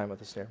a hard time with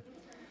the sneer.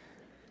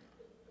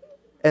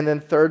 And then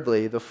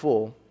thirdly, the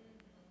fool.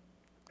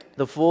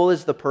 The fool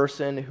is the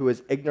person who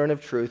is ignorant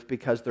of truth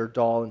because they're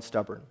dull and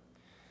stubborn.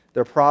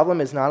 Their problem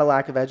is not a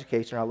lack of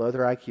education, how low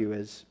their IQ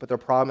is, but their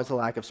problem is a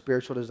lack of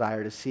spiritual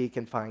desire to seek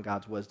and find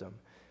God's wisdom.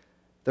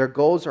 Their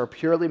goals are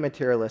purely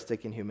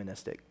materialistic and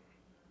humanistic.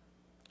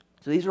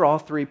 So these are all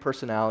three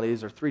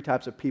personalities or three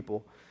types of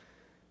people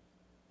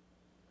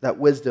that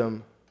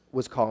wisdom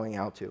was calling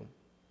out to.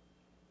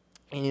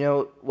 And you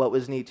know what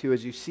was neat too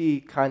is you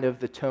see kind of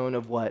the tone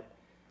of what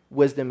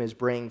wisdom is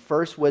bringing.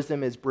 First,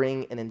 wisdom is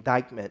bringing an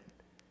indictment,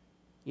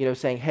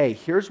 saying, hey,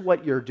 here's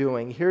what you're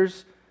doing.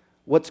 Here's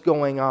what's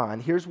going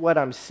on. Here's what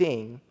I'm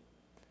seeing.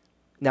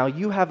 Now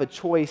you have a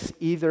choice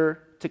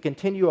either to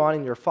continue on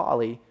in your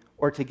folly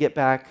or to get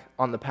back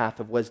on the path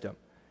of wisdom.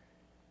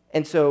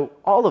 And so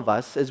all of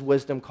us, as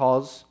wisdom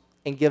calls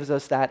and gives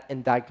us that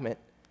indictment,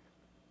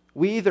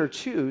 we either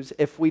choose.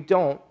 If we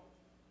don't,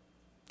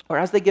 or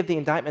as they give the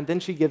indictment, then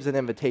she gives an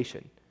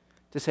invitation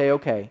to say,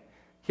 okay,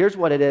 here's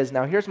what it is.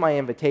 Now here's my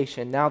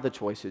invitation. Now the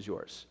choice is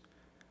yours.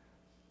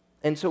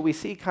 And so we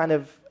see kind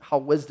of how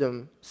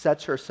wisdom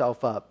sets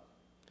herself up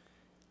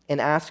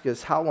and asks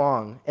us how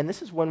long, and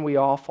this is when we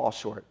all fall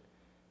short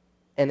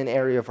in an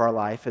area of our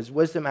life, as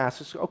wisdom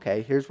asks us,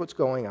 okay, here's what's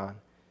going on,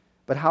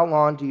 but how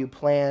long do you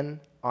plan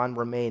on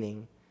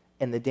remaining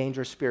in the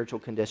dangerous spiritual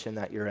condition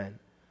that you're in?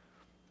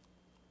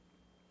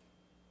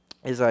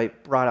 As I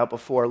brought out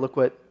before, look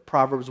what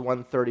Proverbs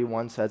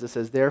 1:31 says. It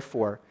says,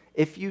 therefore,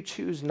 if you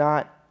choose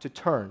not to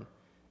turn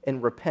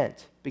and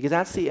repent, because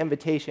that's the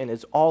invitation,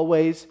 is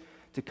always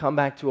to come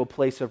back to a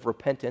place of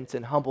repentance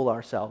and humble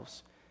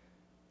ourselves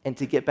and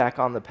to get back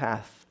on the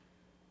path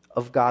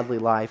of godly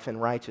life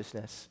and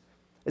righteousness.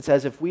 It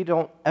says if we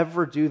don't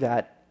ever do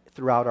that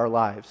throughout our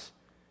lives,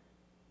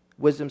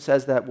 wisdom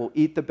says that we'll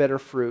eat the bitter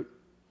fruit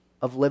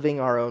of living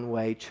our own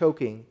way,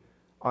 choking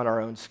on our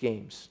own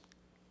schemes.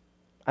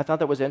 I thought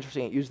that was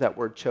interesting. It used that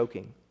word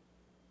choking.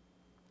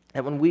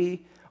 And when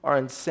we are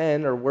in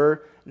sin or we're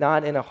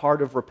not in a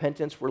heart of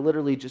repentance, we're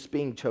literally just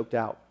being choked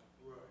out.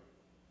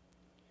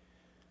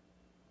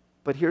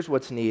 But here's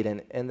what's neat,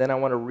 and then I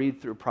want to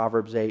read through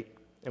Proverbs 8,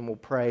 and we'll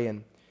pray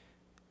and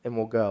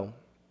we'll go.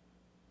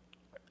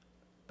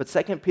 But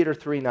 2 Peter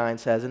 3:9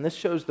 says, and this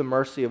shows the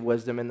mercy of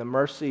wisdom and the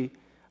mercy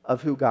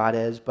of who God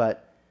is,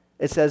 but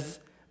it says,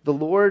 the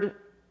Lord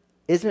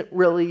isn't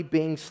really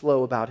being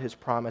slow about his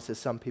promise as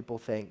some people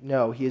think.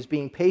 No, he is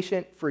being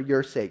patient for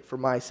your sake, for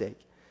my sake.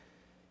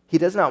 He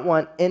does not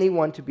want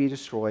anyone to be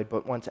destroyed,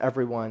 but wants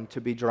everyone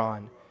to be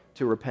drawn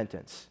to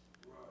repentance.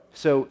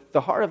 So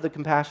the heart of the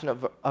compassion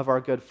of our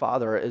good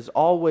Father is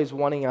always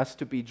wanting us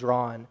to be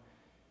drawn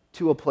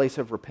to a place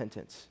of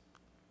repentance.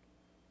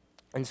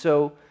 And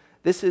so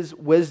this is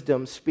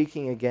wisdom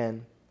speaking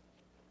again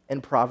in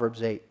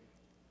Proverbs 8.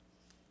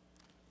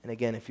 And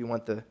again, if you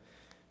want the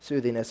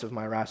soothiness of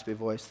my raspy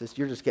voice,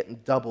 you're just getting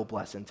double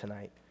blessing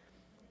tonight.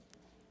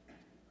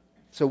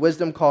 So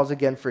wisdom calls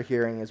again for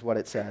hearing is what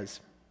it says.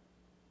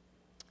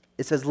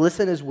 It says,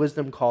 listen as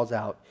wisdom calls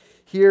out.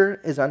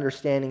 Hear as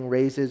understanding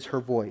raises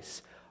her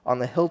voice. On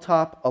the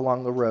hilltop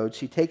along the road,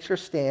 she takes her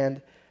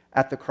stand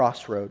at the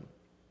crossroad.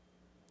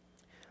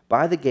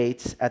 By the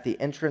gates, at the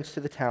entrance to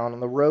the town, on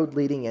the road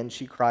leading in,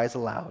 she cries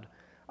aloud.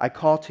 I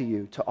call to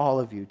you, to all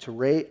of you.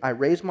 I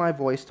raise my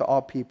voice to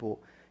all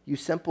people. You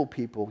simple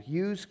people,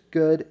 use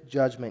good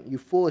judgment. You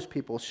foolish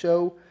people,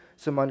 show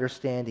some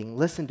understanding.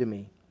 Listen to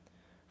me,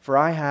 for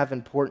I have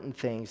important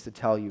things to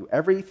tell you.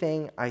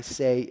 Everything I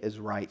say is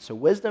right. So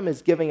wisdom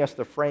is giving us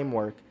the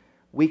framework.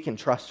 We can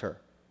trust her.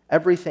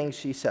 Everything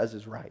she says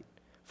is right.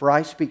 For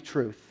I speak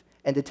truth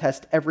and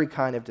detest every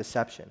kind of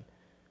deception.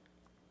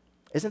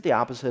 Isn't the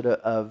opposite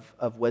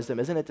of wisdom?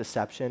 Isn't it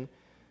deception?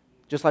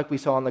 Just like we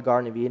saw in the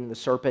Garden of Eden, the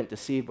serpent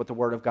deceived what the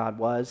Word of God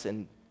was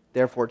and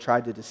therefore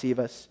tried to deceive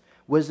us.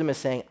 Wisdom is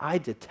saying, I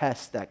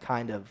detest that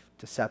kind of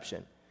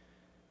deception.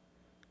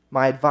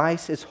 My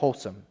advice is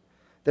wholesome.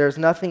 There is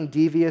nothing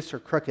devious or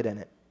crooked in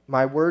it.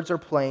 My words are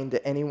plain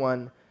to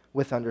anyone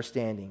with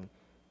understanding,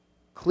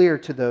 clear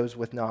to those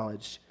with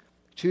knowledge.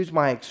 Choose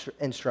my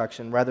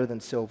instruction rather than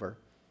silver,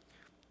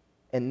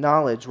 and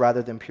knowledge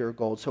rather than pure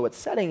gold. So it's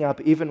setting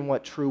up even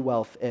what true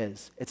wealth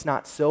is. It's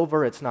not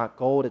silver, it's not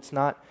gold, it's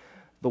not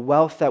the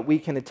wealth that we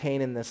can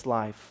attain in this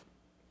life,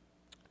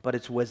 but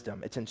it's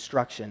wisdom, it's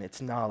instruction, it's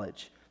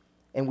knowledge.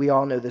 And we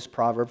all know this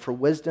proverb, for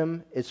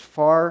wisdom is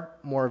far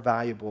more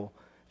valuable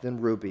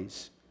than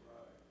rubies.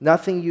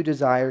 Nothing you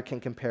desire can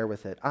compare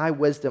with it. I,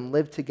 wisdom,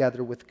 live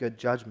together with good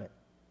judgment.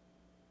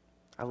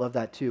 I love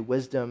that too.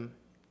 Wisdom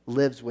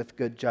lives with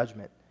good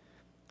judgment.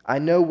 I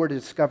know where to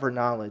discover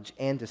knowledge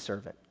and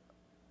discern it.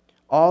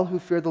 All who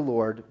fear the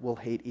Lord will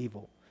hate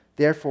evil.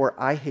 Therefore,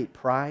 I hate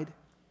pride,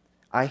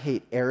 I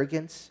hate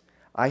arrogance,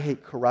 I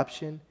hate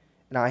corruption,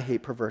 and I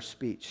hate perverse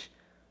speech.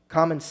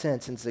 Common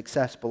sense and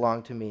success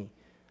belong to me.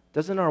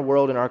 Doesn't our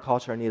world and our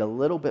culture need a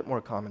little bit more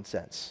common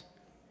sense?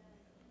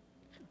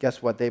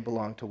 Guess what? They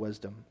belong to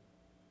wisdom.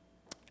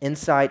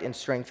 Insight and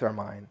strength are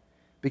mine.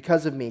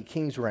 Because of me,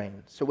 kings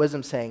reign. So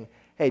wisdom's saying,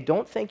 hey,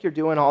 don't think you're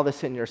doing all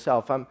this in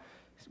yourself.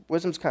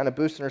 Wisdom's kind of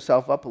boosting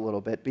herself up a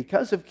little bit.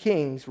 Because of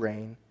kings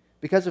reign,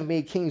 because of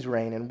me, kings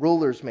reign, and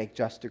rulers make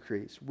just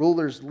decrees.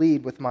 Rulers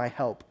lead with my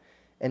help,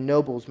 and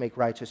nobles make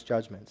righteous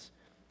judgments.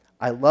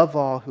 I love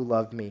all who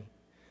love me.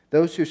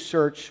 Those who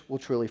search will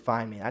truly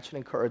find me. That should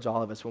encourage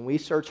all of us. When we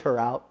search her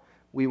out,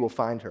 we will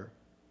find her.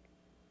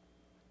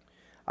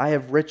 I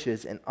have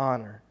riches and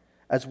honor,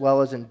 as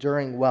well as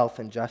enduring wealth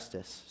and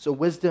justice. So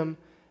wisdom,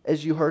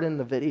 as you heard in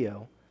the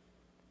video,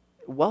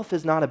 wealth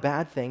is not a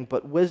bad thing,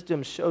 but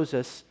wisdom shows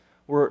us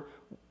where,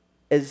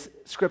 as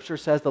Scripture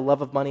says, the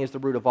love of money is the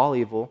root of all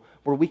evil,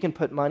 where we can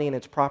put money in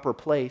its proper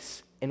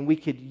place, and we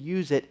could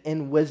use it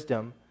in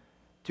wisdom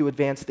to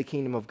advance the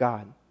kingdom of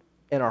God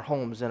in our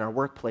homes, in our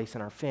workplace,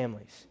 in our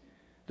families.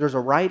 There's a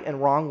right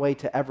and wrong way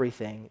to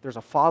everything. There's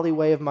a folly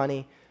way of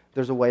money.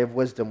 There's a way of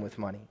wisdom with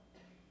money.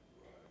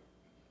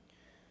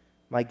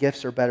 My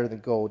gifts are better than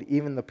gold,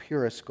 even the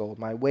purest gold.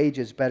 My wage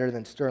is better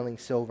than sterling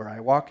silver. I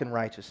walk in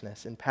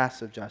righteousness and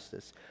passive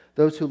justice.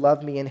 Those who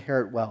love me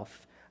inherit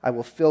wealth. I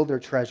will fill their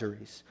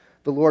treasuries.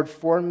 The Lord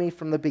formed me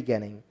from the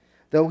beginning.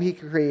 Though he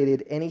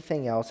created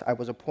anything else, I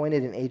was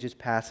appointed in ages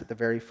past at the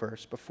very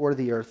first, before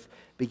the earth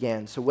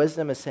began. So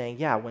wisdom is saying,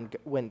 yeah,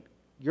 when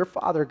your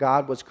Father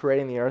God was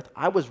creating the earth,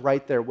 I was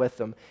right there with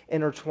him,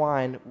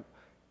 intertwined,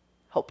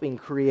 helping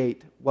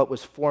create what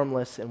was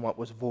formless and what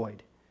was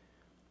void.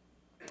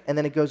 And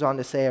then it goes on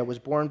to say, I was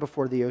born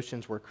before the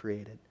oceans were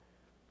created.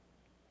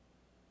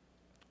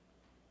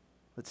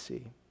 Let's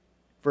see.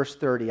 Verse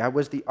 30, I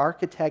was the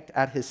architect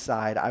at his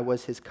side. I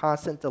was his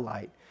constant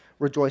delight.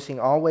 rejoicing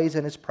always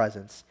in his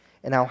presence,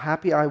 and how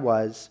happy I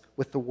was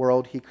with the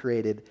world he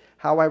created,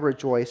 how I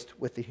rejoiced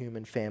with the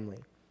human family.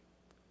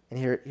 And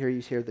here you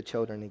hear the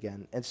children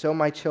again. And so,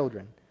 my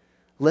children,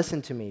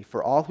 listen to me,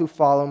 for all who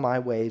follow my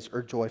ways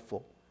are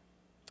joyful.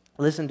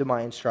 Listen to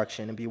my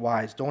instruction and be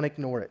wise. Don't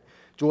ignore it.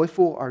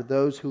 Joyful are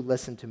those who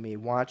listen to me,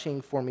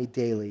 watching for me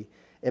daily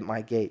at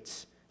my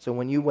gates. So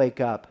when you wake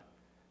up,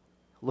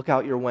 look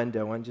out your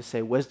window and just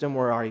say, wisdom,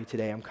 where are you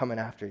today? I'm coming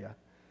after you.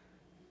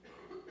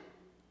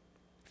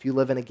 If you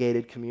live in a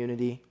gated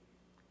community,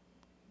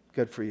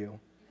 good for you.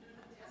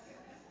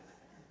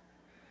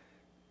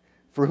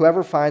 For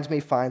whoever finds me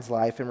finds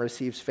life and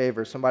receives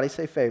favor. Somebody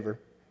say favor.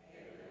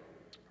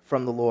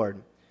 From the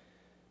Lord.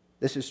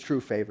 This is true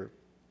favor.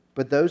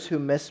 But those who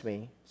miss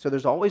me, so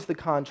there's always the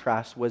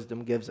contrast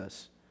wisdom gives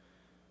us.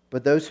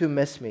 But those who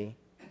miss me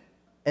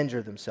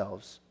injure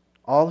themselves.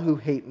 All who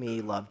hate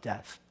me love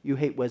death. You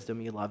hate wisdom,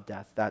 you love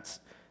death. That's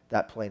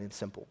that plain and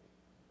simple.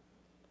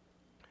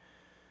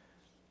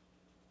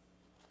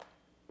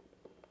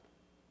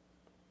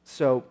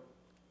 So,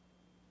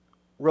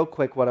 real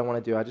quick, what I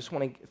want to do, I just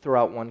want to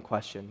throw out one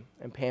question.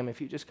 And Pam,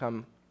 if you just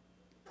come,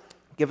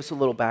 give us a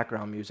little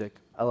background music.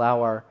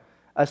 Allow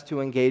us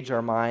to engage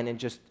our mind and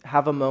just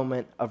have a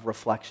moment of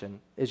reflection.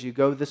 As you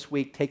go this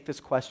week, take this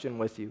question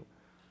with you.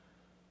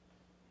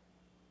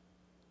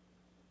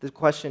 The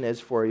question is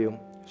for you,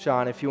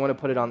 Sean, if you want to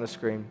put it on the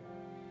screen.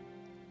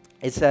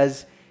 It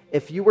says,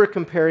 if you were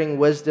comparing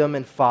wisdom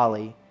and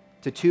folly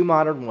to two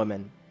modern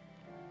women,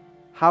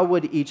 how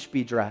would each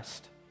be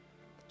dressed?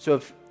 So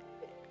if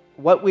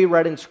what we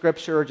read in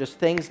Scripture are just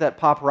things that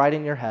pop right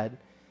in your head,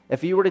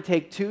 if you were to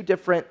take two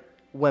different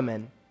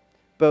women,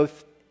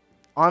 both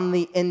on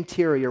the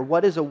interior,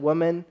 what is a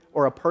woman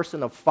or a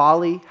person of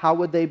folly, how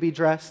would they be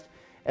dressed?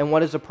 And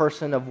what is a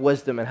person of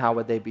wisdom and how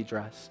would they be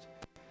dressed?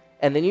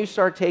 And then you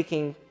start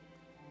taking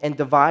and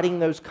dividing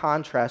those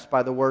contrasts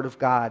by the Word of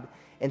God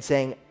and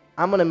saying,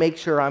 I'm going to make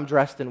sure I'm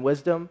dressed in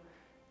wisdom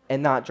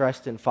and not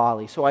dressed in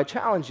folly. So I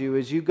challenge you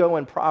as you go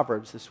in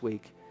Proverbs this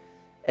week,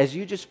 as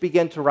you just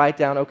begin to write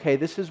down, okay,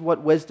 this is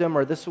what wisdom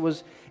or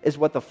is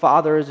what the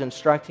Father is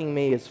instructing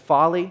me is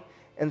folly,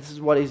 and this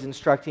is what He's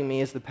instructing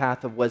me is the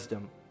path of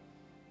wisdom.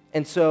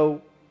 And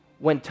so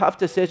when tough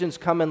decisions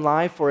come in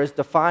life or as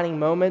defining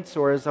moments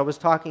or as I was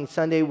talking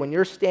Sunday, when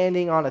you're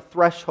standing on a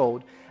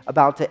threshold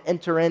about to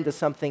enter into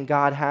something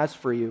God has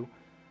for you,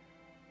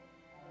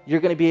 you're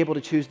going to be able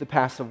to choose the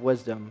path of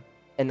wisdom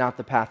and not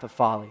the path of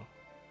folly.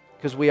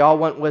 Because we all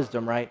want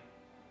wisdom, right?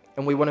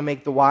 And we want to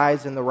make the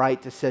wise and the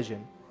right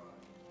decision.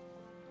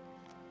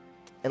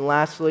 And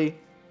lastly,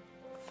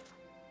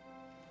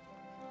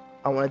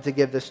 I wanted to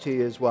give this to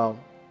you as well.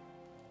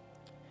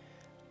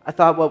 I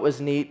thought what was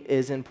neat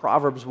is in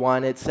Proverbs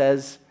 1, it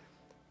says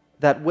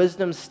that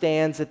wisdom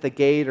stands at the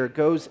gate or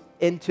goes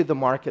into the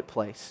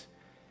marketplace.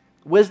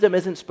 Wisdom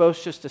isn't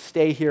supposed just to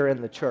stay here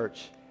in the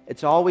church.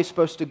 It's always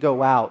supposed to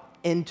go out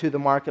into the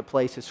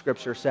marketplace, as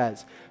Scripture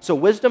says. So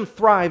wisdom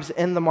thrives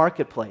in the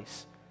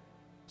marketplace.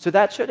 So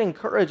that should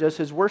encourage us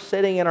as we're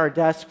sitting in our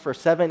desk for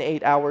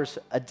 7-8 hours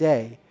a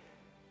day,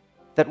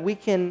 that we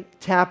can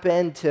tap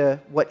into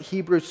what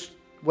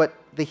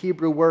the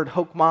Hebrew word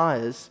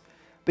chokmah is,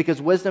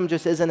 because wisdom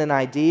just isn't an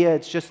idea.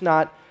 It's just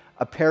not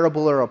a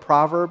parable or a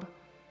proverb,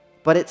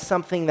 but it's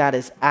something that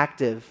is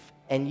active,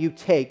 and you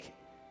take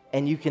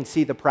and you can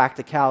see the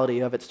practicality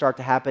of it start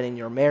to happen in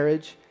your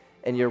marriage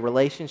and your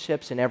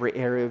relationships in every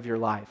area of your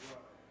life.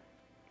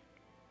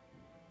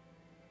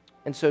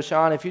 And so,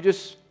 Sean, if you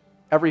just,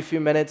 every few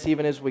minutes,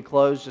 even as we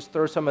close, just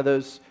throw some of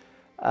those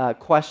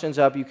questions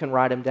up. You can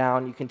write them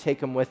down. You can take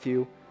them with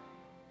you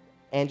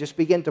and just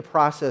begin to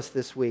process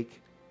this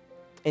week.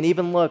 And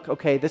even look,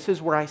 okay, this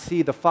is where I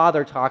see the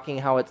Father talking,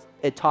 how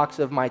it talks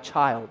of my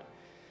child.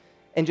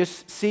 And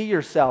just see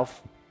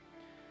yourself.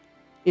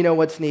 You know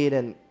what's neat,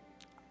 and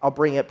I'll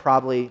bring it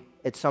probably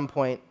at some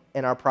point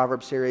in our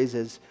Proverbs series,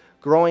 is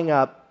growing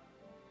up,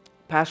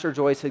 Pastor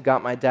Joyce had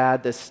got my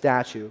dad this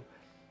statue.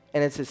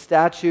 And it's a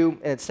statue,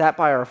 and it's sat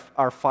by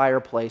our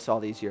fireplace all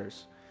these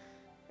years.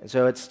 And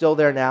so it's still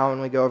there now when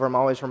we go over. I'm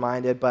always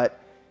reminded, but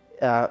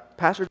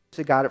Pastor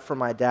Joyce got it from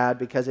my dad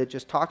because it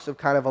just talks of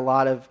kind of a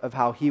lot of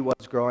how he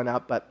was growing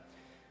up. But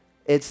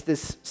it's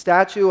this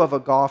statue of a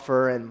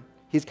golfer, and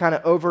he's kind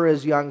of over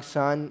his young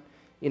son,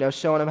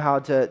 showing him how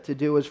to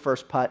do his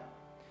first putt.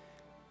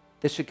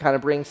 This should kind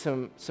of bring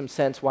some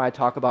sense why I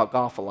talk about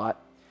golf a lot.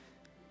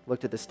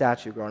 Looked at the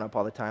statue growing up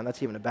all the time.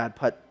 That's even a bad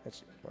putt.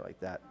 It's more like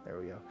that. There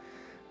we go.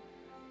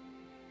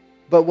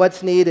 But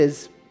what's neat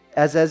is,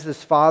 as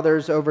this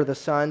father's over the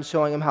son,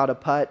 showing him how to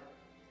putt,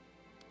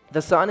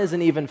 the son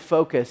isn't even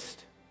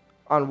focused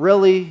on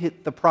really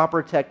the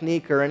proper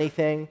technique or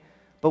anything,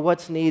 but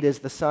what's neat is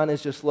the son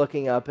is just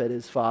looking up at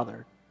his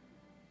father.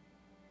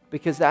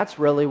 Because that's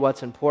really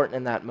what's important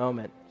in that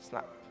moment.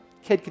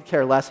 Kid could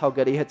care less how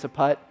good he hits a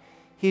putt.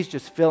 He's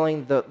just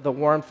feeling the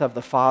warmth of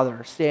the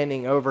father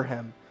standing over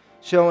him,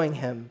 showing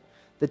him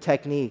the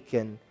technique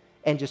and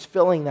just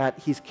feeling that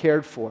he's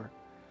cared for.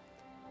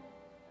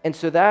 And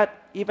so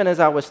that, even as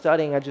I was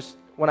studying,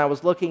 when I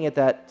was looking at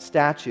that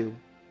statue,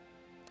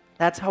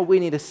 That's how we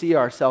need to see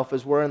ourselves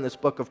as we're in this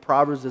book of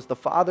Proverbs, as the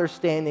Father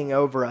standing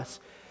over us,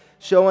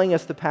 showing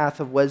us the path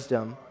of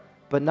wisdom,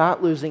 but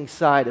not losing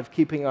sight of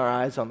keeping our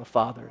eyes on the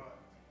Father.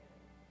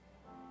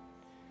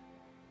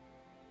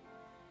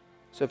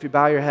 So if you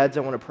bow your heads, I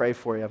want to pray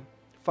for you.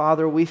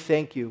 Father, we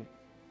thank you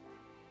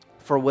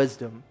for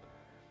wisdom.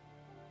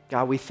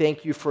 God, we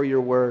thank you for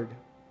your word.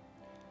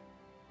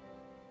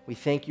 We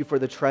thank you for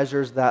the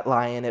treasures that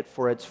lie in it,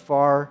 for it's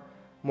far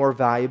more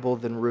valuable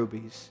than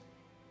rubies.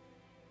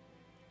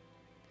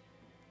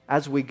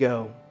 As we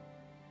go,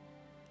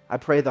 I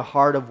pray the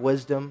heart of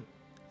wisdom,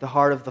 the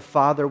heart of the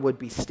Father would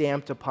be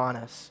stamped upon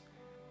us.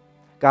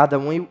 God, that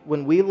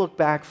when we look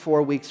back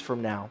 4 weeks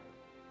from now,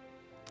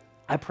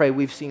 I pray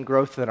we've seen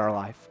growth in our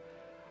life.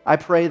 I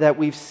pray that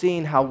we've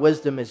seen how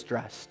wisdom is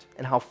dressed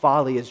and how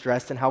folly is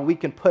dressed and how we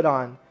can put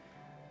on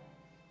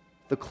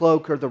the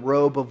cloak or the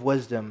robe of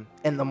wisdom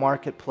in the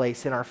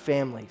marketplace, in our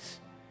families.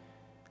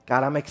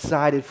 God, I'm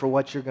excited for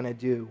what you're going to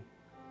do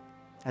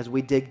as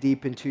we dig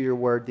deep into your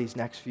word these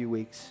next few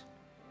weeks.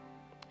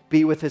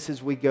 Be with us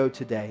as we go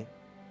today.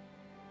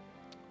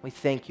 We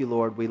thank you,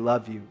 Lord. We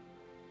love you. In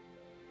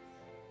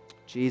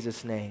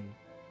Jesus' name,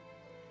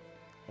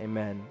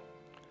 amen.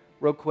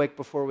 Real quick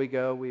before we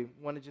go, we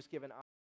want to just give an